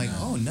 I'm like,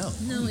 oh no.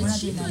 No, We're it's not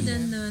doing cheaper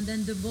that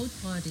than the boat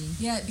party.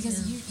 Yeah, because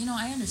Yeah.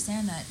 I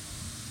understand that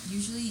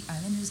usually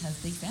islanders have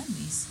big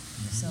families,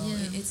 so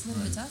Yeah. it's a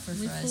little bit tougher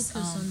We for us.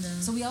 focus on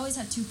that. So we always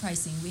have two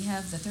pricing. We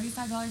have the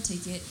 $35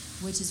 ticket,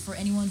 which is for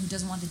anyone who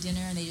doesn't want the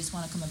dinner and they just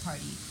want to come and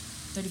party.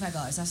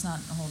 $35. That's not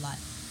a whole lot.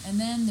 And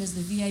then there's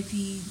the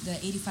VIP, the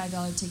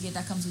 $85 ticket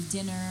that comes with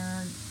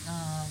dinner,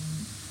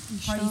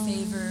 party Show.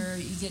 favor.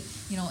 You get,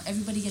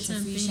 everybody gets a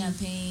free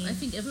champagne. I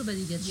think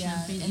everybody gets Yeah,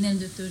 champagne, and even then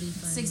the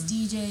 35. 6 DJs,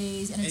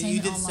 And you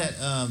entertainment did all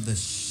set the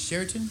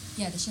Sheraton.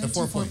 Yeah, the Sheraton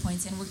Four 4 Point.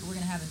 points, and we're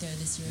gonna have it there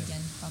this year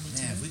again, probably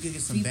too. Man, if we could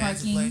get some Free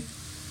bands parking. to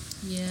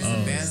play Yeah. some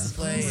Oh, bands yeah. to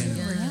play Oh my and,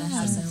 God, We're gonna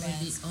have some that would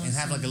be bands. and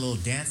have like a awesome. little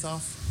dance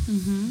off.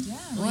 Mm-hmm. Yeah.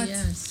 Oh, What?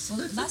 yes.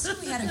 Well, last year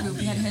we had a group.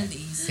 We had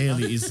Haley's.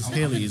 Haley is I'm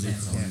going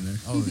there. there.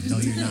 Oh no,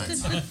 you're not.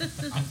 Yeah.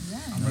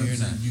 I'm No, you're representing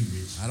not. you,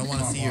 Rich. I don't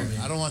want to see your.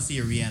 I don't want to see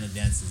your Rihanna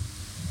dancing.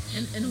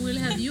 And we'll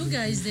have you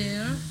guys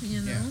there,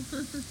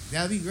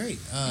 That'd be great.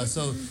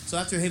 So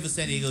after Hava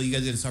San Diego, you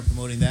guys are gonna start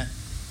promoting that.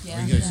 Yeah.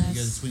 Or you guys,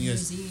 yes. when you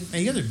guys, New Year's Eve.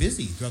 man, you guys are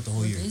busy throughout the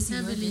whole We're year. busy.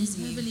 We're Heavily-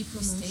 busy. heavily We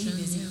stay promotion,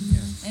 busy. yeah.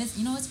 Yeah.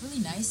 And it's really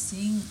nice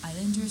seeing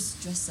islanders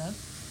dress up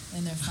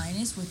in their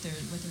finest with their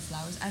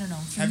flowers. I don't know.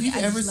 For Have me, you I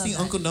ever just love seen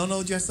that. Uncle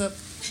Nono dress up?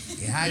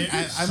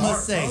 Yeah, I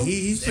must say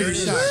he's There pretty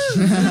it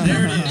sharp.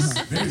 There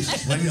it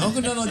is. When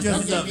Uncle Nono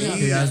dresses up,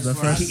 He has the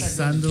fresh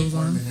sandals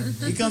on.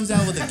 he comes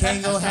out with a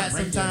Kango hat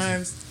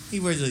sometimes. He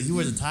wears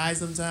a tie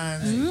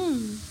sometimes,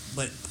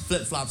 but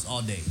flip flops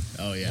all day.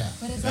 Oh yeah,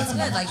 But it's good.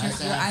 Like I have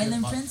to your have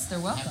island flip-flop. prince, they're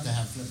I welcome. have to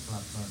have flip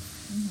flops on.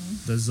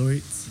 the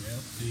Zoids.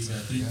 So you got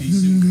a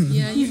 3-piece suit.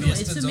 Yeah, it's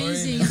Fiesta Dory,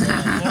 amazing.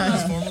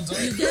 formal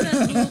Dory. You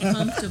gotta be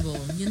comfortable.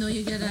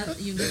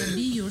 You gotta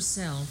be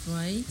yourself,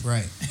 right?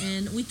 Right.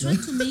 And we try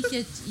to make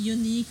it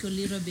unique a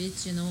little bit,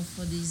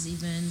 for these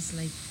events,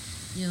 like,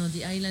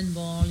 the island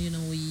ball.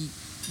 We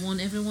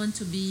want everyone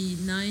to be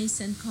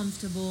nice and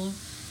comfortable.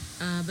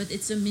 But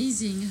it's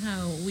amazing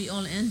how we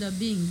all end up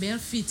being bare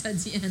feet at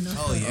the end of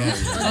Oh it. yeah.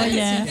 Oh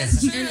yeah. And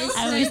it's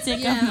I always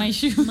take off my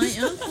shoes. My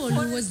uncle,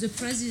 who was the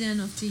president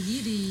of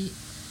Tahiti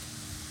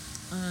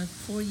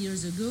 4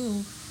 years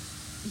ago,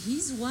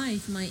 his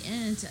wife, my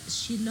aunt,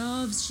 she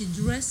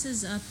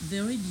dresses up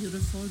very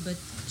beautiful, but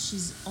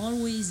she's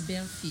always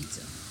bare feet.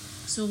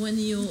 So when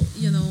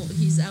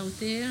he's out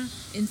there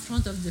in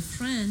front of the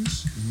French,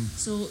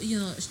 so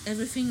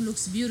everything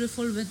looks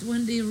beautiful, but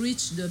when they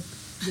reach the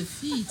the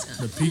feet,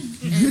 The peak.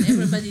 and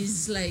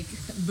everybody's like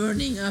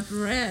burning up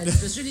red,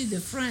 especially the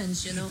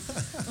French, you know.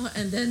 Oh,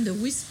 and then the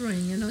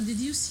whispering, you know, did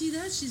you see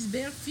that? She's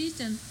bare feet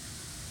and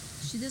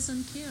she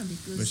doesn't care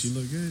because But she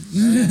looked good.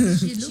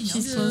 she looks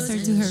knows good closer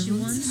and to her she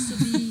roots. wants to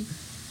be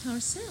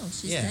herself.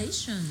 She's Yeah.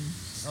 Haitian.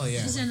 Oh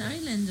yeah. She's an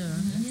islander.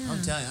 Yeah.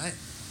 I'm telling you,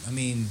 I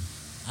mean,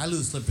 I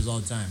lose slippers all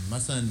the time. My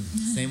son,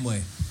 same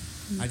way.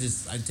 I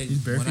take He's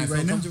bare when I feet feel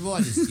right now. comfortable.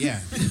 I just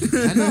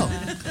I know.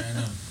 I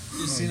know.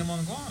 You seen him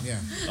on Guam. Yeah.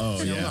 Oh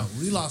You know, yeah.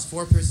 we lost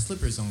 4 pairs of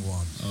slippers on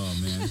Guam. Oh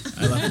man.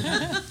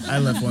 I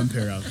left one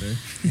pair out there.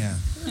 Yeah.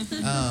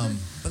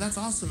 But that's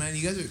awesome, man.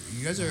 You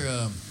guys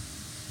are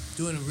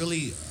doing a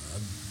really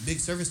big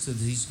service to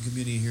the Haitian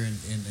community here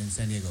in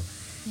San Diego.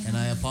 And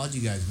I applaud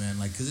you guys, man.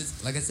 Like, cause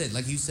it's like I said,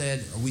 like you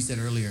said, or we said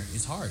earlier,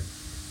 it's hard.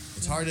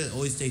 It's hard to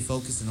always stay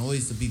focused and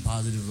always to be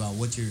positive about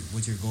what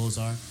your goals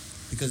are.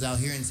 Because out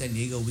here in San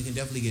Diego, we can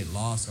definitely get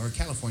lost, or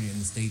California in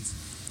the States,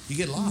 you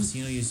get lost.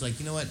 You know, you're just like,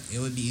 you know what? It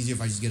would be easier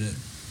if I just get a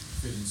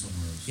Fit in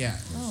somewhere else. yeah.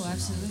 Oh,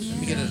 absolutely. Let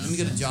me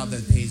get a job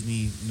that pays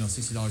me,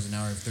 $60 an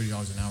hour, $30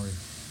 an hour,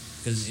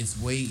 because it's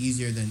way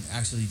easier than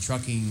actually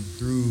trucking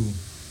through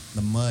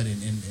the mud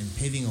and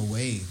paving a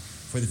way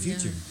for the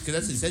future. Yeah. Because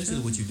that's essentially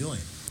what you're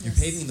doing. You're Yes.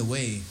 paving the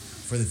way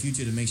for the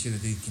future to make sure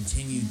that they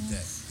continue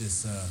this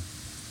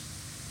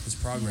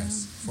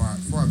progress for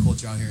our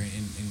culture out here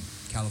in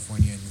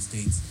California and the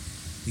States.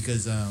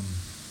 Because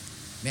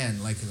man,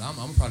 like, 'cause I'm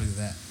a product of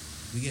that.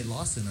 We get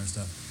lost in our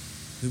stuff.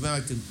 We went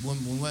back to when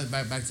we went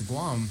back to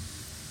Guam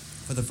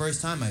for the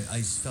first time. I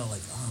just felt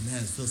like, oh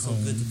man, it feels so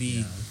good to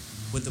be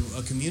with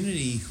a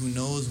community who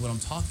knows what I'm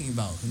talking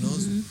about, who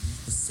knows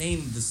the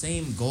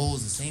same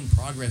goals, the same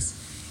progress.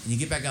 And you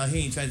get back out here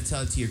and you try to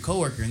tell it to your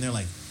coworker, and they're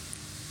like,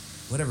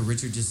 whatever,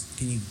 Richard, just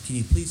can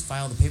you please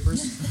file the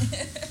papers?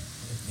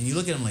 And you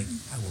look at them like,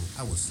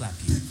 I will slap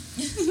you.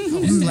 I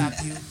will slap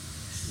you.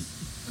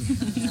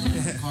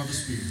 Carve a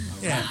spear.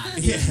 Yeah,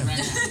 Right. yeah,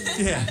 Right.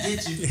 yeah. I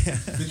get you.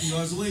 50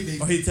 yards away, baby.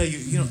 Or he'd tell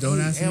you, Don't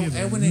hey, ask me about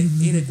I it. went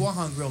and ate at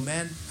Guahan Grill,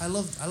 man. I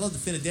love the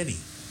Finadeni.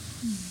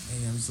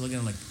 And I'm just looking at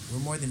him like, we're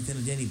more than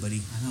Finadeni,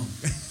 buddy. I know.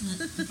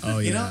 Oh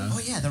You yeah. know? Oh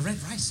yeah, the red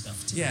rice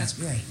stuff too. Yeah, That's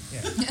great.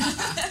 yeah.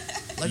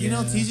 Like, you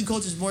know, Yeah. Tahitian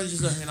culture is more than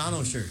just a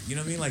Hinano shirt. You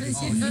know what I mean? Like, it's,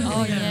 Oh, you know yeah.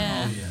 what I mean?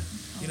 Oh yeah.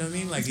 You know what I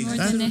mean? Like, It's more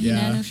it's, than a Yeah,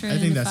 Hinano shirt I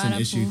think and a that's an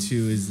Farapul. issue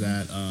too. Is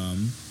that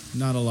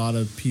not a lot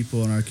of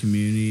people in our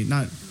community,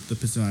 not the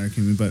Pacific Islander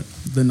community,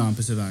 but the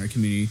non-Pacific Islander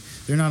community,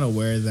 they're not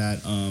aware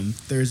that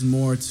there's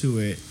more to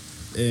it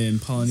in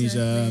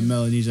Polynesia, Exactly.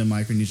 Melanesia,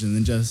 Micronesia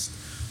than just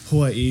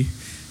Hawaii.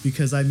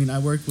 Because I mean, I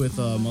work with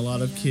a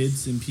lot of yes.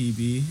 kids in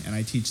PB, and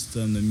I teach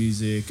them the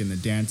music and the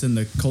dance and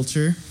the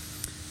culture.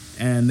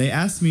 And they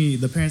asked me,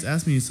 the parents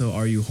asked me, so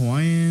are you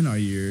Hawaiian?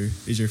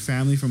 Is your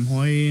family from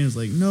Hawaii? And I was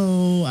like,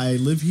 no, I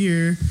live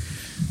here.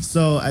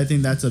 So I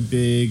think that's a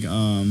big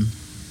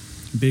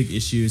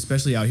issue,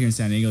 especially out here in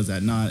San Diego, is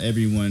that not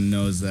everyone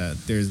knows that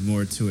there's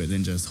more to it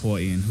than just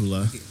Hawaii and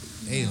hula.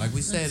 hey, like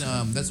we said,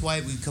 that's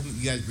why we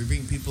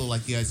bring people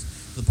like you guys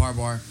to the Par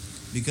Bar,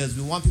 because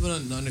we want people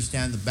to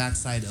understand the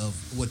backside of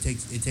what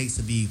it takes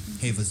to be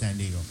Heva San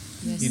Diego.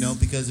 Yes. You know,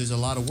 because there's a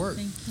lot of work.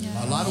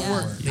 Yeah. A lot of Yeah,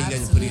 work that you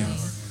guys are putting in.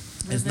 absolutely.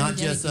 We're It's very not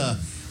just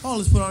dedicated.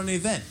 let's put on an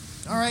event.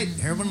 All right,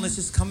 everyone, let's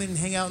just come in and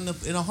hang out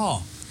in a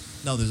hall.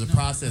 No, there's a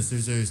process.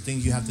 There's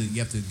things you have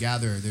to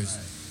gather. There's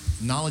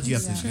knowledge you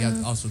have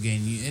to also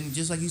gain. And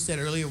just like you said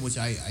earlier, which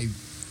I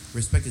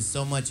respected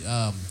so much,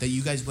 that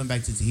you guys went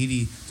back to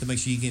Tahiti to make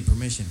sure you get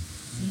permission,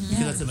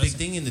 because that's a big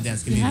thing in the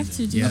dance You community. have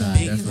to do Yeah,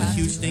 that. A definitely.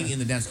 huge thing in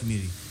the dance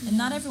community. And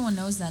not everyone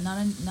knows that.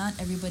 Not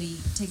everybody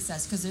takes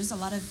that, because there's a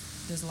lot of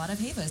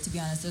Havas, to be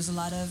honest. There's a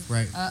lot of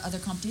Right. other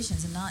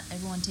competitions, and not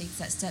everyone takes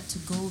that step to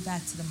go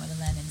back to the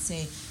motherland and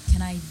say,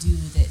 "Can I do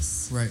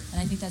this?" Right.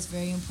 And I think that's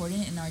very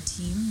important in our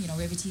team. You know,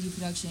 Revititi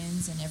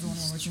Productions and everyone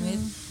we're working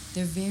with.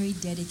 They're very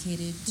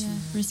dedicated to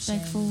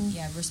respectful.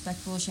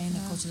 sharing the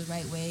culture the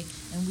right way.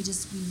 And we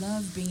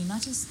love bringing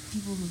not just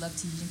people who love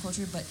Tahitian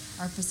culture, but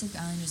our Pacific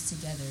Islanders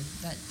together.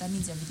 That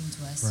means everything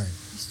to us. Right.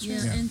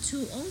 Yeah, Yeah. and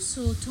to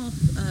also top,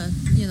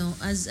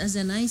 as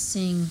an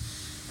icing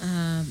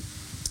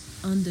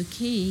on the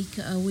cake,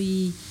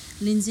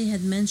 Lindsay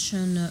had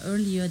mentioned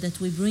earlier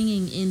that we're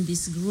bringing in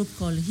this group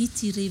called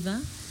Hiti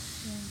Riva,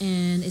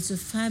 and it's a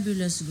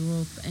fabulous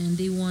group, and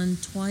they won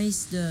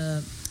twice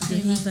the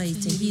Hiva i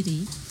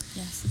Tahiti,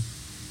 Yes.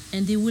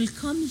 and they will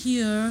come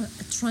here,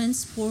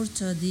 transport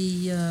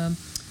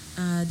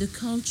the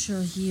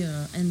culture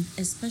here, and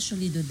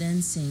especially the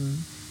dancing,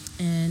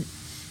 and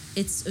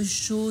it's a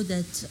show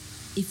that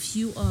if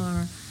you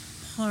are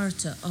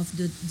part of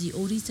the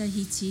Orita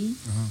Hiti,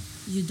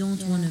 you don't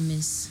Yeah. want to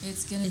miss.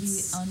 It's gonna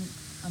It's- be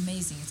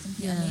amazing. It's gonna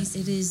be Yeah,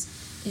 amazing. it is.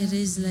 It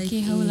is like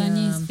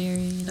Kehaulani is a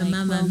very a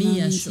Mamma well-known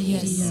Mia in show,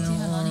 Tahiti. Yes. you know,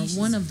 Kehaulani, or she's-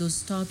 one of those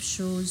top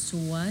shows to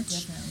watch.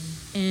 Definitely.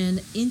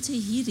 And in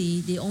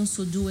Tahiti, they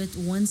also do it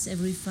once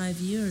every 5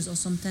 years or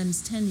sometimes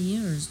 10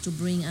 years to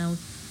bring out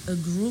a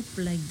group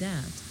like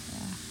that.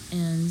 Yeah.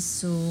 And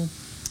so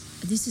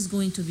this is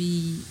going to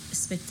be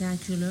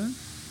spectacular.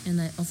 and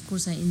of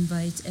course I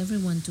invite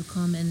everyone to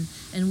come, and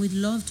we'd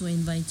love to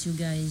invite you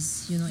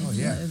guys, if Oh, you're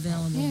yeah.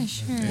 available. Yeah,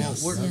 sure.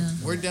 Well, Yeah.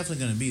 we're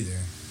definitely gonna be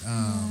there.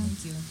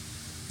 Thank you.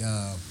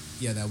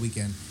 Yeah, that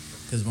weekend,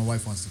 because my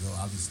wife wants to go.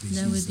 Obviously,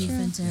 That would be Sure.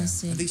 Yeah.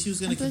 fantastic. I think she was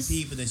gonna And plus-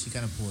 compete, but then she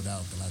kind of pulled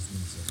out the last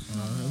minute.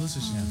 So. Let's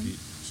just compete.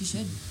 She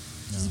should.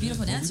 She's a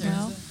beautiful dancer.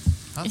 Well,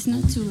 Huh? it's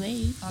not too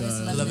late. August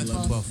The 11th 11th and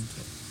and 12th.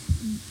 12th.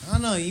 I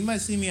don't know. You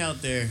might see me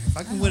out there. If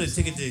I can win a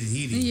ticket to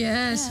Tahiti.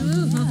 Yes. Yeah.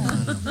 woo.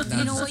 Nah,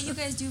 You know what you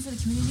guys do for the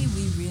community?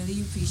 We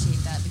really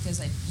appreciate that because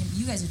like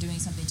you guys are doing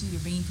something too.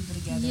 You're bringing people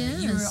together.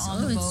 Yes. You were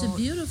on Oh, the it's a boat.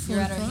 beautiful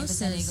You're at our Heva process.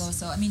 San Diego.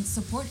 So I mean,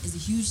 support is a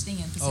huge thing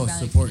in Pacific Oh, Island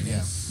support,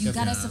 community. yeah. You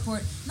gotta Definitely.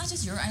 support not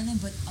just your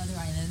island but other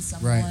islands.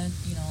 Samoa, Right.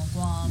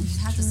 Guam. You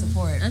have to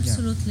support.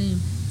 Absolutely.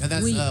 And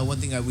that's We- one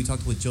thing we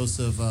talked with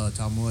Joseph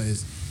Talmua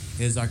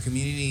is our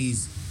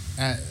communities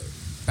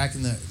back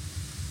in the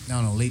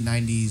late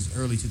 90s,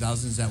 early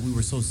 2000s that we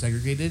were so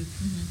segregated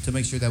to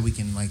make sure that we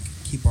can like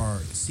keep our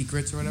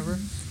secrets or whatever.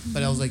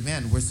 But I was like,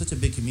 man, we're such a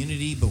big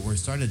community, but we're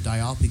starting to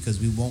die off because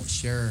we won't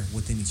share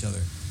within each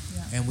other,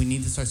 Yeah. and we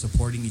need to start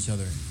supporting each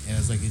other. And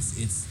it's like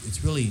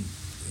it's really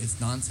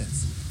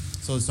nonsense.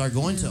 So start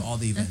going to Yeah, all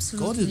the events.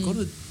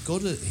 absolutely. Go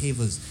to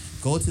Heva's.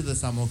 Go to the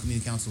Samoa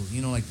Community Council.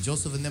 Like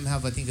Joseph and them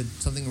have, I think,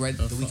 something right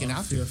the weekend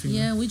after.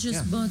 Yeah, we just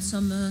Yeah. bought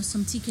some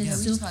tickets Yeah.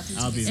 We too. just bought 3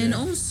 I'll be tickets. And there.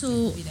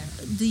 also, Be there.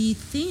 the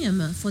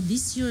theme for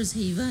this year's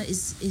Heva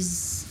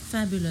is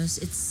fabulous.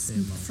 It's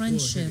Temo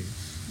friendship.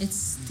 Huahiri.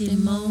 It's Temo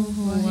Temo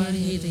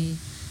Huahiri. Huahiri,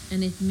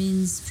 and it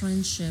means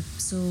friendship.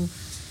 So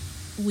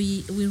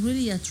we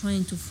really are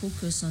trying to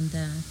focus on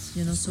that.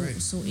 That's So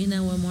great. so in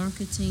our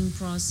marketing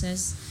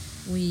process,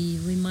 we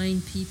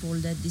remind people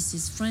that this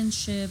is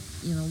friendship.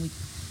 We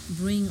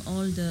bring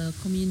all the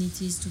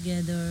communities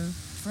together.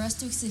 For us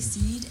to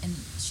succeed and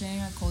sharing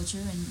our culture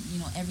and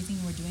everything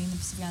we're doing in the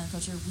Pacific Island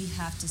culture, we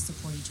have to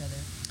support each other.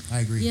 I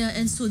agree. Yeah,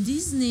 and so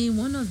Disney,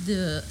 one of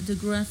the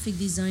graphic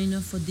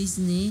designer for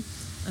Disney,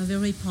 a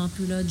very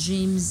popular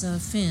James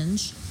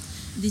Finch,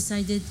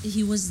 decided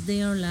he was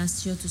there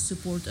last year to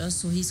support us,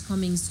 so he's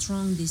coming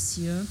strong this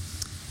year,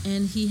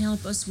 and he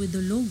helped us with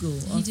the logo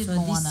He of did this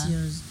Moana.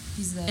 year's.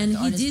 He's the And the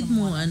he artist did from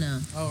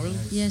Moana. Oh, really?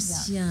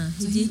 Yes, yeah,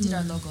 So he did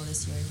our Moana. logo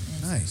this year. and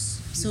it's Nice.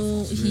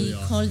 So It's he really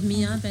awesome. called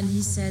me up and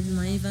he said,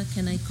 Maeva,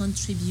 can I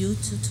contribute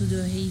to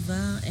the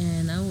Heva?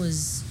 And I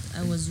was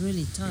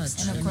really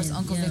touched. And of I course, mean,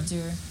 Uncle yeah.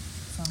 Victor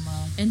from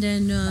And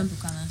then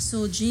Mapukana.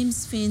 so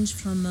James Finch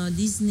from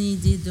Disney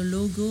did the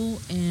logo,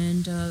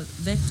 and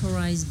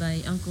vectorized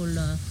by Uncle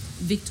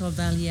Victor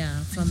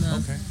Valia from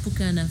Okay.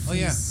 Pukana Oh,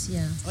 yeah. Fleece.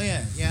 Yeah. Oh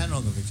yeah, I know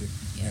the picture.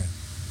 Yeah. Yeah.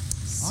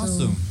 So,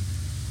 Awesome.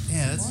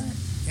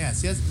 Yeah,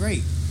 see, that's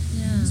great.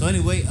 Yeah. So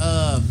anyway,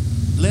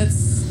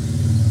 let's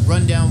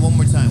run down one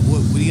more time.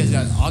 What do you guys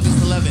got? August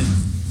 11th.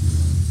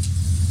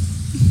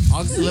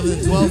 August 11th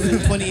and 12th,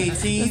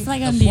 2018. It's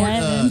like on the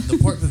island. The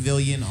Port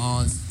Pavilion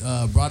on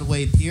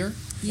Broadway Pier,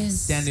 Yes.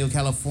 San Diego,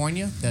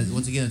 California. That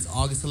once again, it's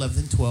August 11th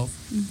and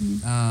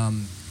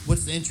 12th.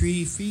 What's the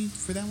entry fee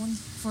for that one?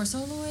 For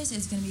soloists,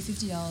 it's going to be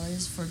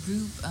 $50. For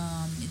group,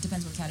 it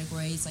depends what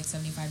category. It's like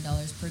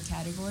 $75 per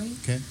category.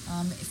 Okay.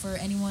 For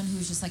anyone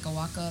who's just like a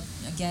walk-up,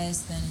 a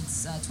guest, then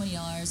it's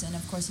 $20. And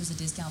of course, there's a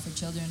discount for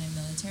children and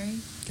military.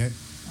 Okay.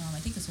 I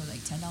think it's like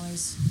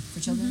 $10 for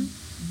children.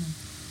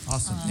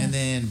 Awesome. And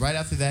then right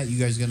after that, you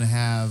guys are gonna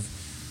have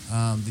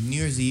the New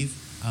Year's Eve,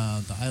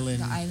 the Island,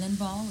 The Island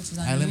Ball, which is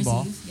on Island New Year's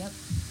Ball. Eve. Yep.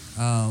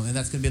 and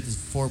that's gonna be at this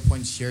 4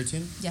 Point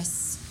Sheraton,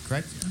 Yes.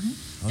 correct?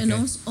 Okay. And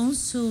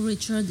also,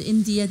 Richard,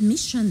 in the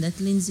admission that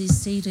Lindsay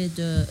stated,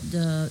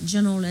 the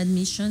general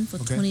admission for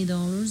Okay.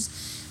 $20,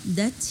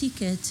 that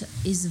ticket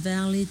is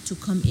valid to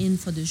come in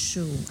for the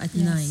show at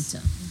Yes.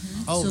 night.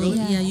 Oh, so really?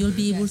 yeah, you'll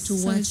be able Yes. to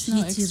So watch it's no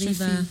Hiti extra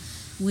Riva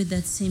fee. with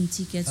that same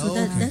ticket. So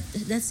Oh, okay.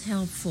 that's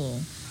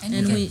helpful. And,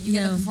 And you, we- get, you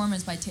get yeah. a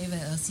performance by Teva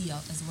LC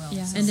out as well.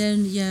 Yeah. So And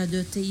then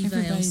the Teiva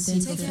Everybody LC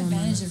did take performance.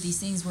 advantage of these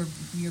things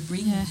you're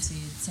bringing Yeah. to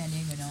San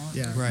Diego.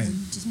 Yeah. Right.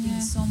 Just bring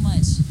Yeah. so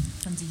much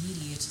from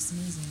Tahiti. It's just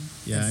amazing.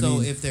 Yeah, And I so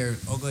mean, if they're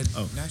good.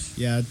 Oh. Nash?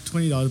 yeah,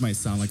 $20 might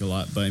sound like a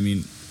lot, but I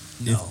mean,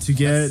 No, if, to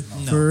get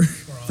that's- for no.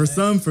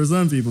 for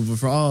some people, but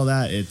for all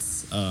that, it's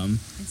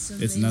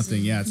It's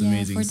nothing. Yeah, it's Yeah,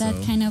 amazing. for that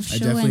so kind of I show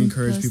definitely and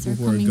encourage plus people they're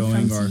who are coming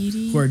going from or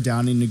Tahiti. who are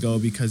downing to go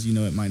because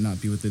it might not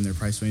be within their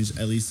price range.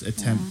 At least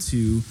attempt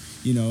to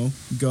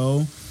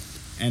go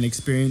and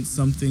experience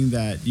something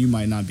that you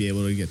might not be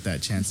able to get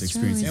that chance to That's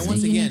true, experience. it's And a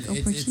once again,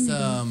 unique it's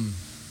opportunity.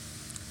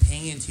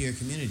 paying into your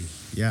community.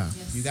 Yeah.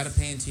 You got to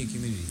pay into your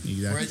community.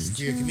 Exactly.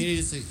 For your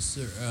community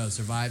to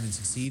survive and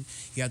succeed,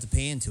 you have to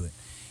pay into it.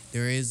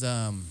 There is,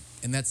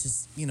 and that's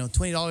just,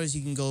 $20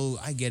 you can go,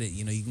 I get it,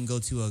 you can go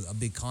to a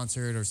big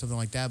concert or something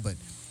like that, but,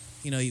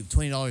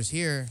 $20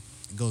 here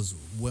goes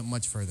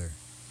much further.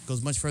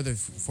 Goes much further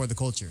for the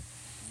culture,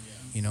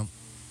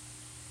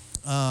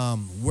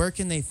 Where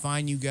can they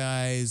find you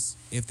guys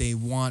if they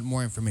want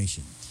more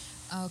information?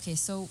 Okay,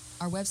 so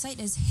our website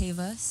is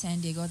Heva San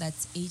Diego.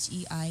 That's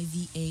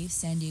HEIVA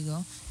San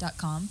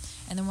Diego.com.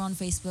 And then we're on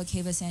Facebook,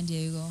 Heva San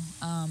Diego.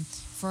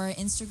 For our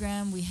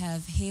Instagram, we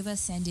have Heva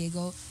San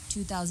Diego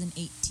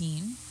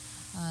 2018.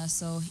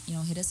 So,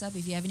 hit us up.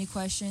 If you have any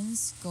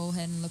questions, go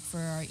ahead and look for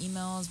our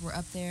emails. We're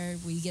up there.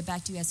 We get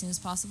back to you as soon as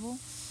possible.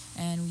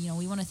 And,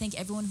 we want to thank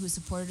everyone who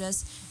supported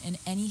us in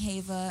any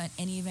HEVA,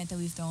 any event that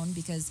we've thrown,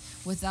 because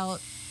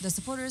without the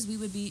supporters, we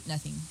would be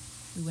nothing.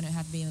 We wouldn't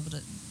have been able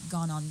to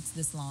gone on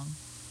this long.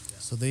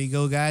 So there you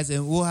go, guys,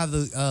 and we'll have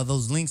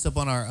those links up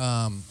on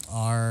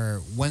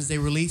our Wednesday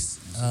release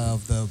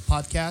of the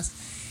podcast.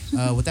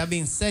 With that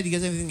being said, you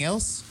guys have anything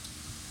else?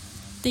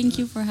 Thank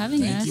you for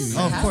having us.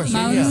 Oh, of course,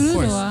 yeah, of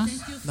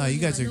course. No, you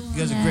guys are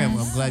great.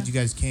 I'm glad you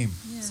guys came.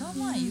 So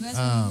am I. You guys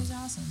are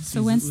awesome.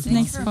 So when's the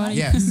next party?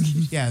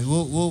 Yeah,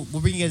 we'll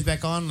bring you guys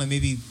back on like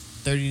maybe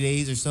 30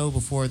 days or so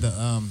before the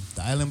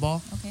Island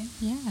Ball. Okay.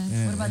 Yeah.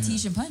 What about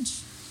Tijan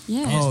Punch?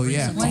 Yeah. Oh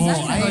yeah. When's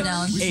that gonna go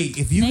down? Hey,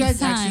 if you Next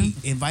guys actually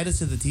time. invite us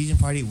to the Tijan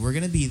party, we're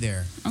gonna be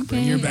there. Okay.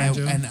 Bring your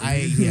banjo. And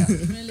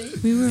Really?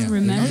 We will Yeah.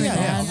 remember Oh, yeah,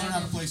 that. yeah. I'll learn how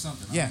to play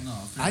something. Yeah. I don't know.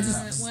 I'll figure I it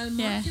just- out. Well, mark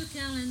Yeah. your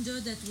calendar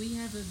that we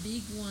have a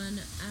big one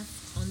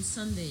on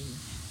Sunday,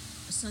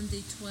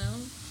 Sunday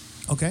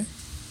 12. Okay.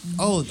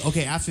 Oh,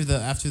 okay. After the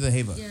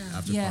HEVA. Yeah.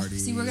 After Yeah. party.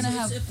 See, we're gonna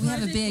have It's we have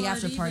a private big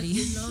after but party.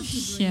 we'd love to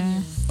bring Yeah.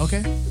 you.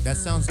 Okay, that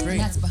sounds great.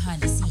 That's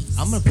behind the scenes.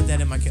 I'm gonna put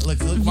that in my look.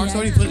 Mark's Yeah.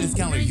 already put it in his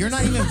calendar. You're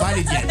not even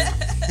invited yet.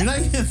 You're not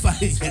even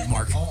invited yet,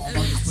 Mark. Oh, I'm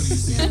just putting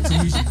this in.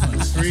 Tahitian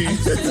punch. Free.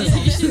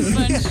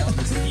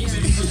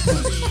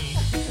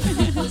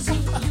 Because you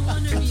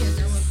want to be at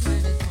our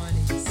private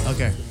parties.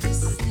 Okay.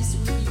 This will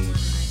be one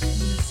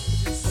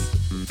flashback, so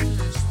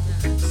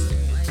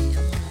I want to invite you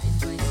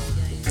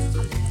guys to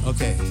that.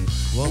 Okay.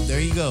 Well,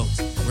 there you go.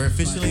 We're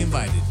officially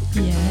invited.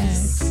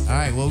 Yes. All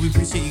right. Well, we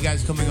appreciate you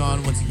guys coming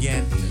on once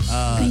again.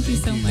 Thank you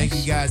so much. Thank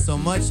you guys so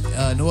much.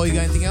 Noel, you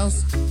got anything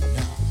else?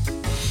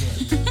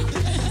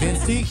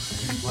 Vince T?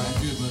 Good,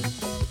 brother.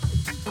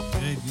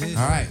 Good.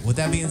 All right. With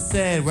that being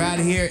said, we're out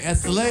of here.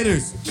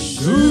 Escalators.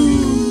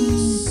 Shoo!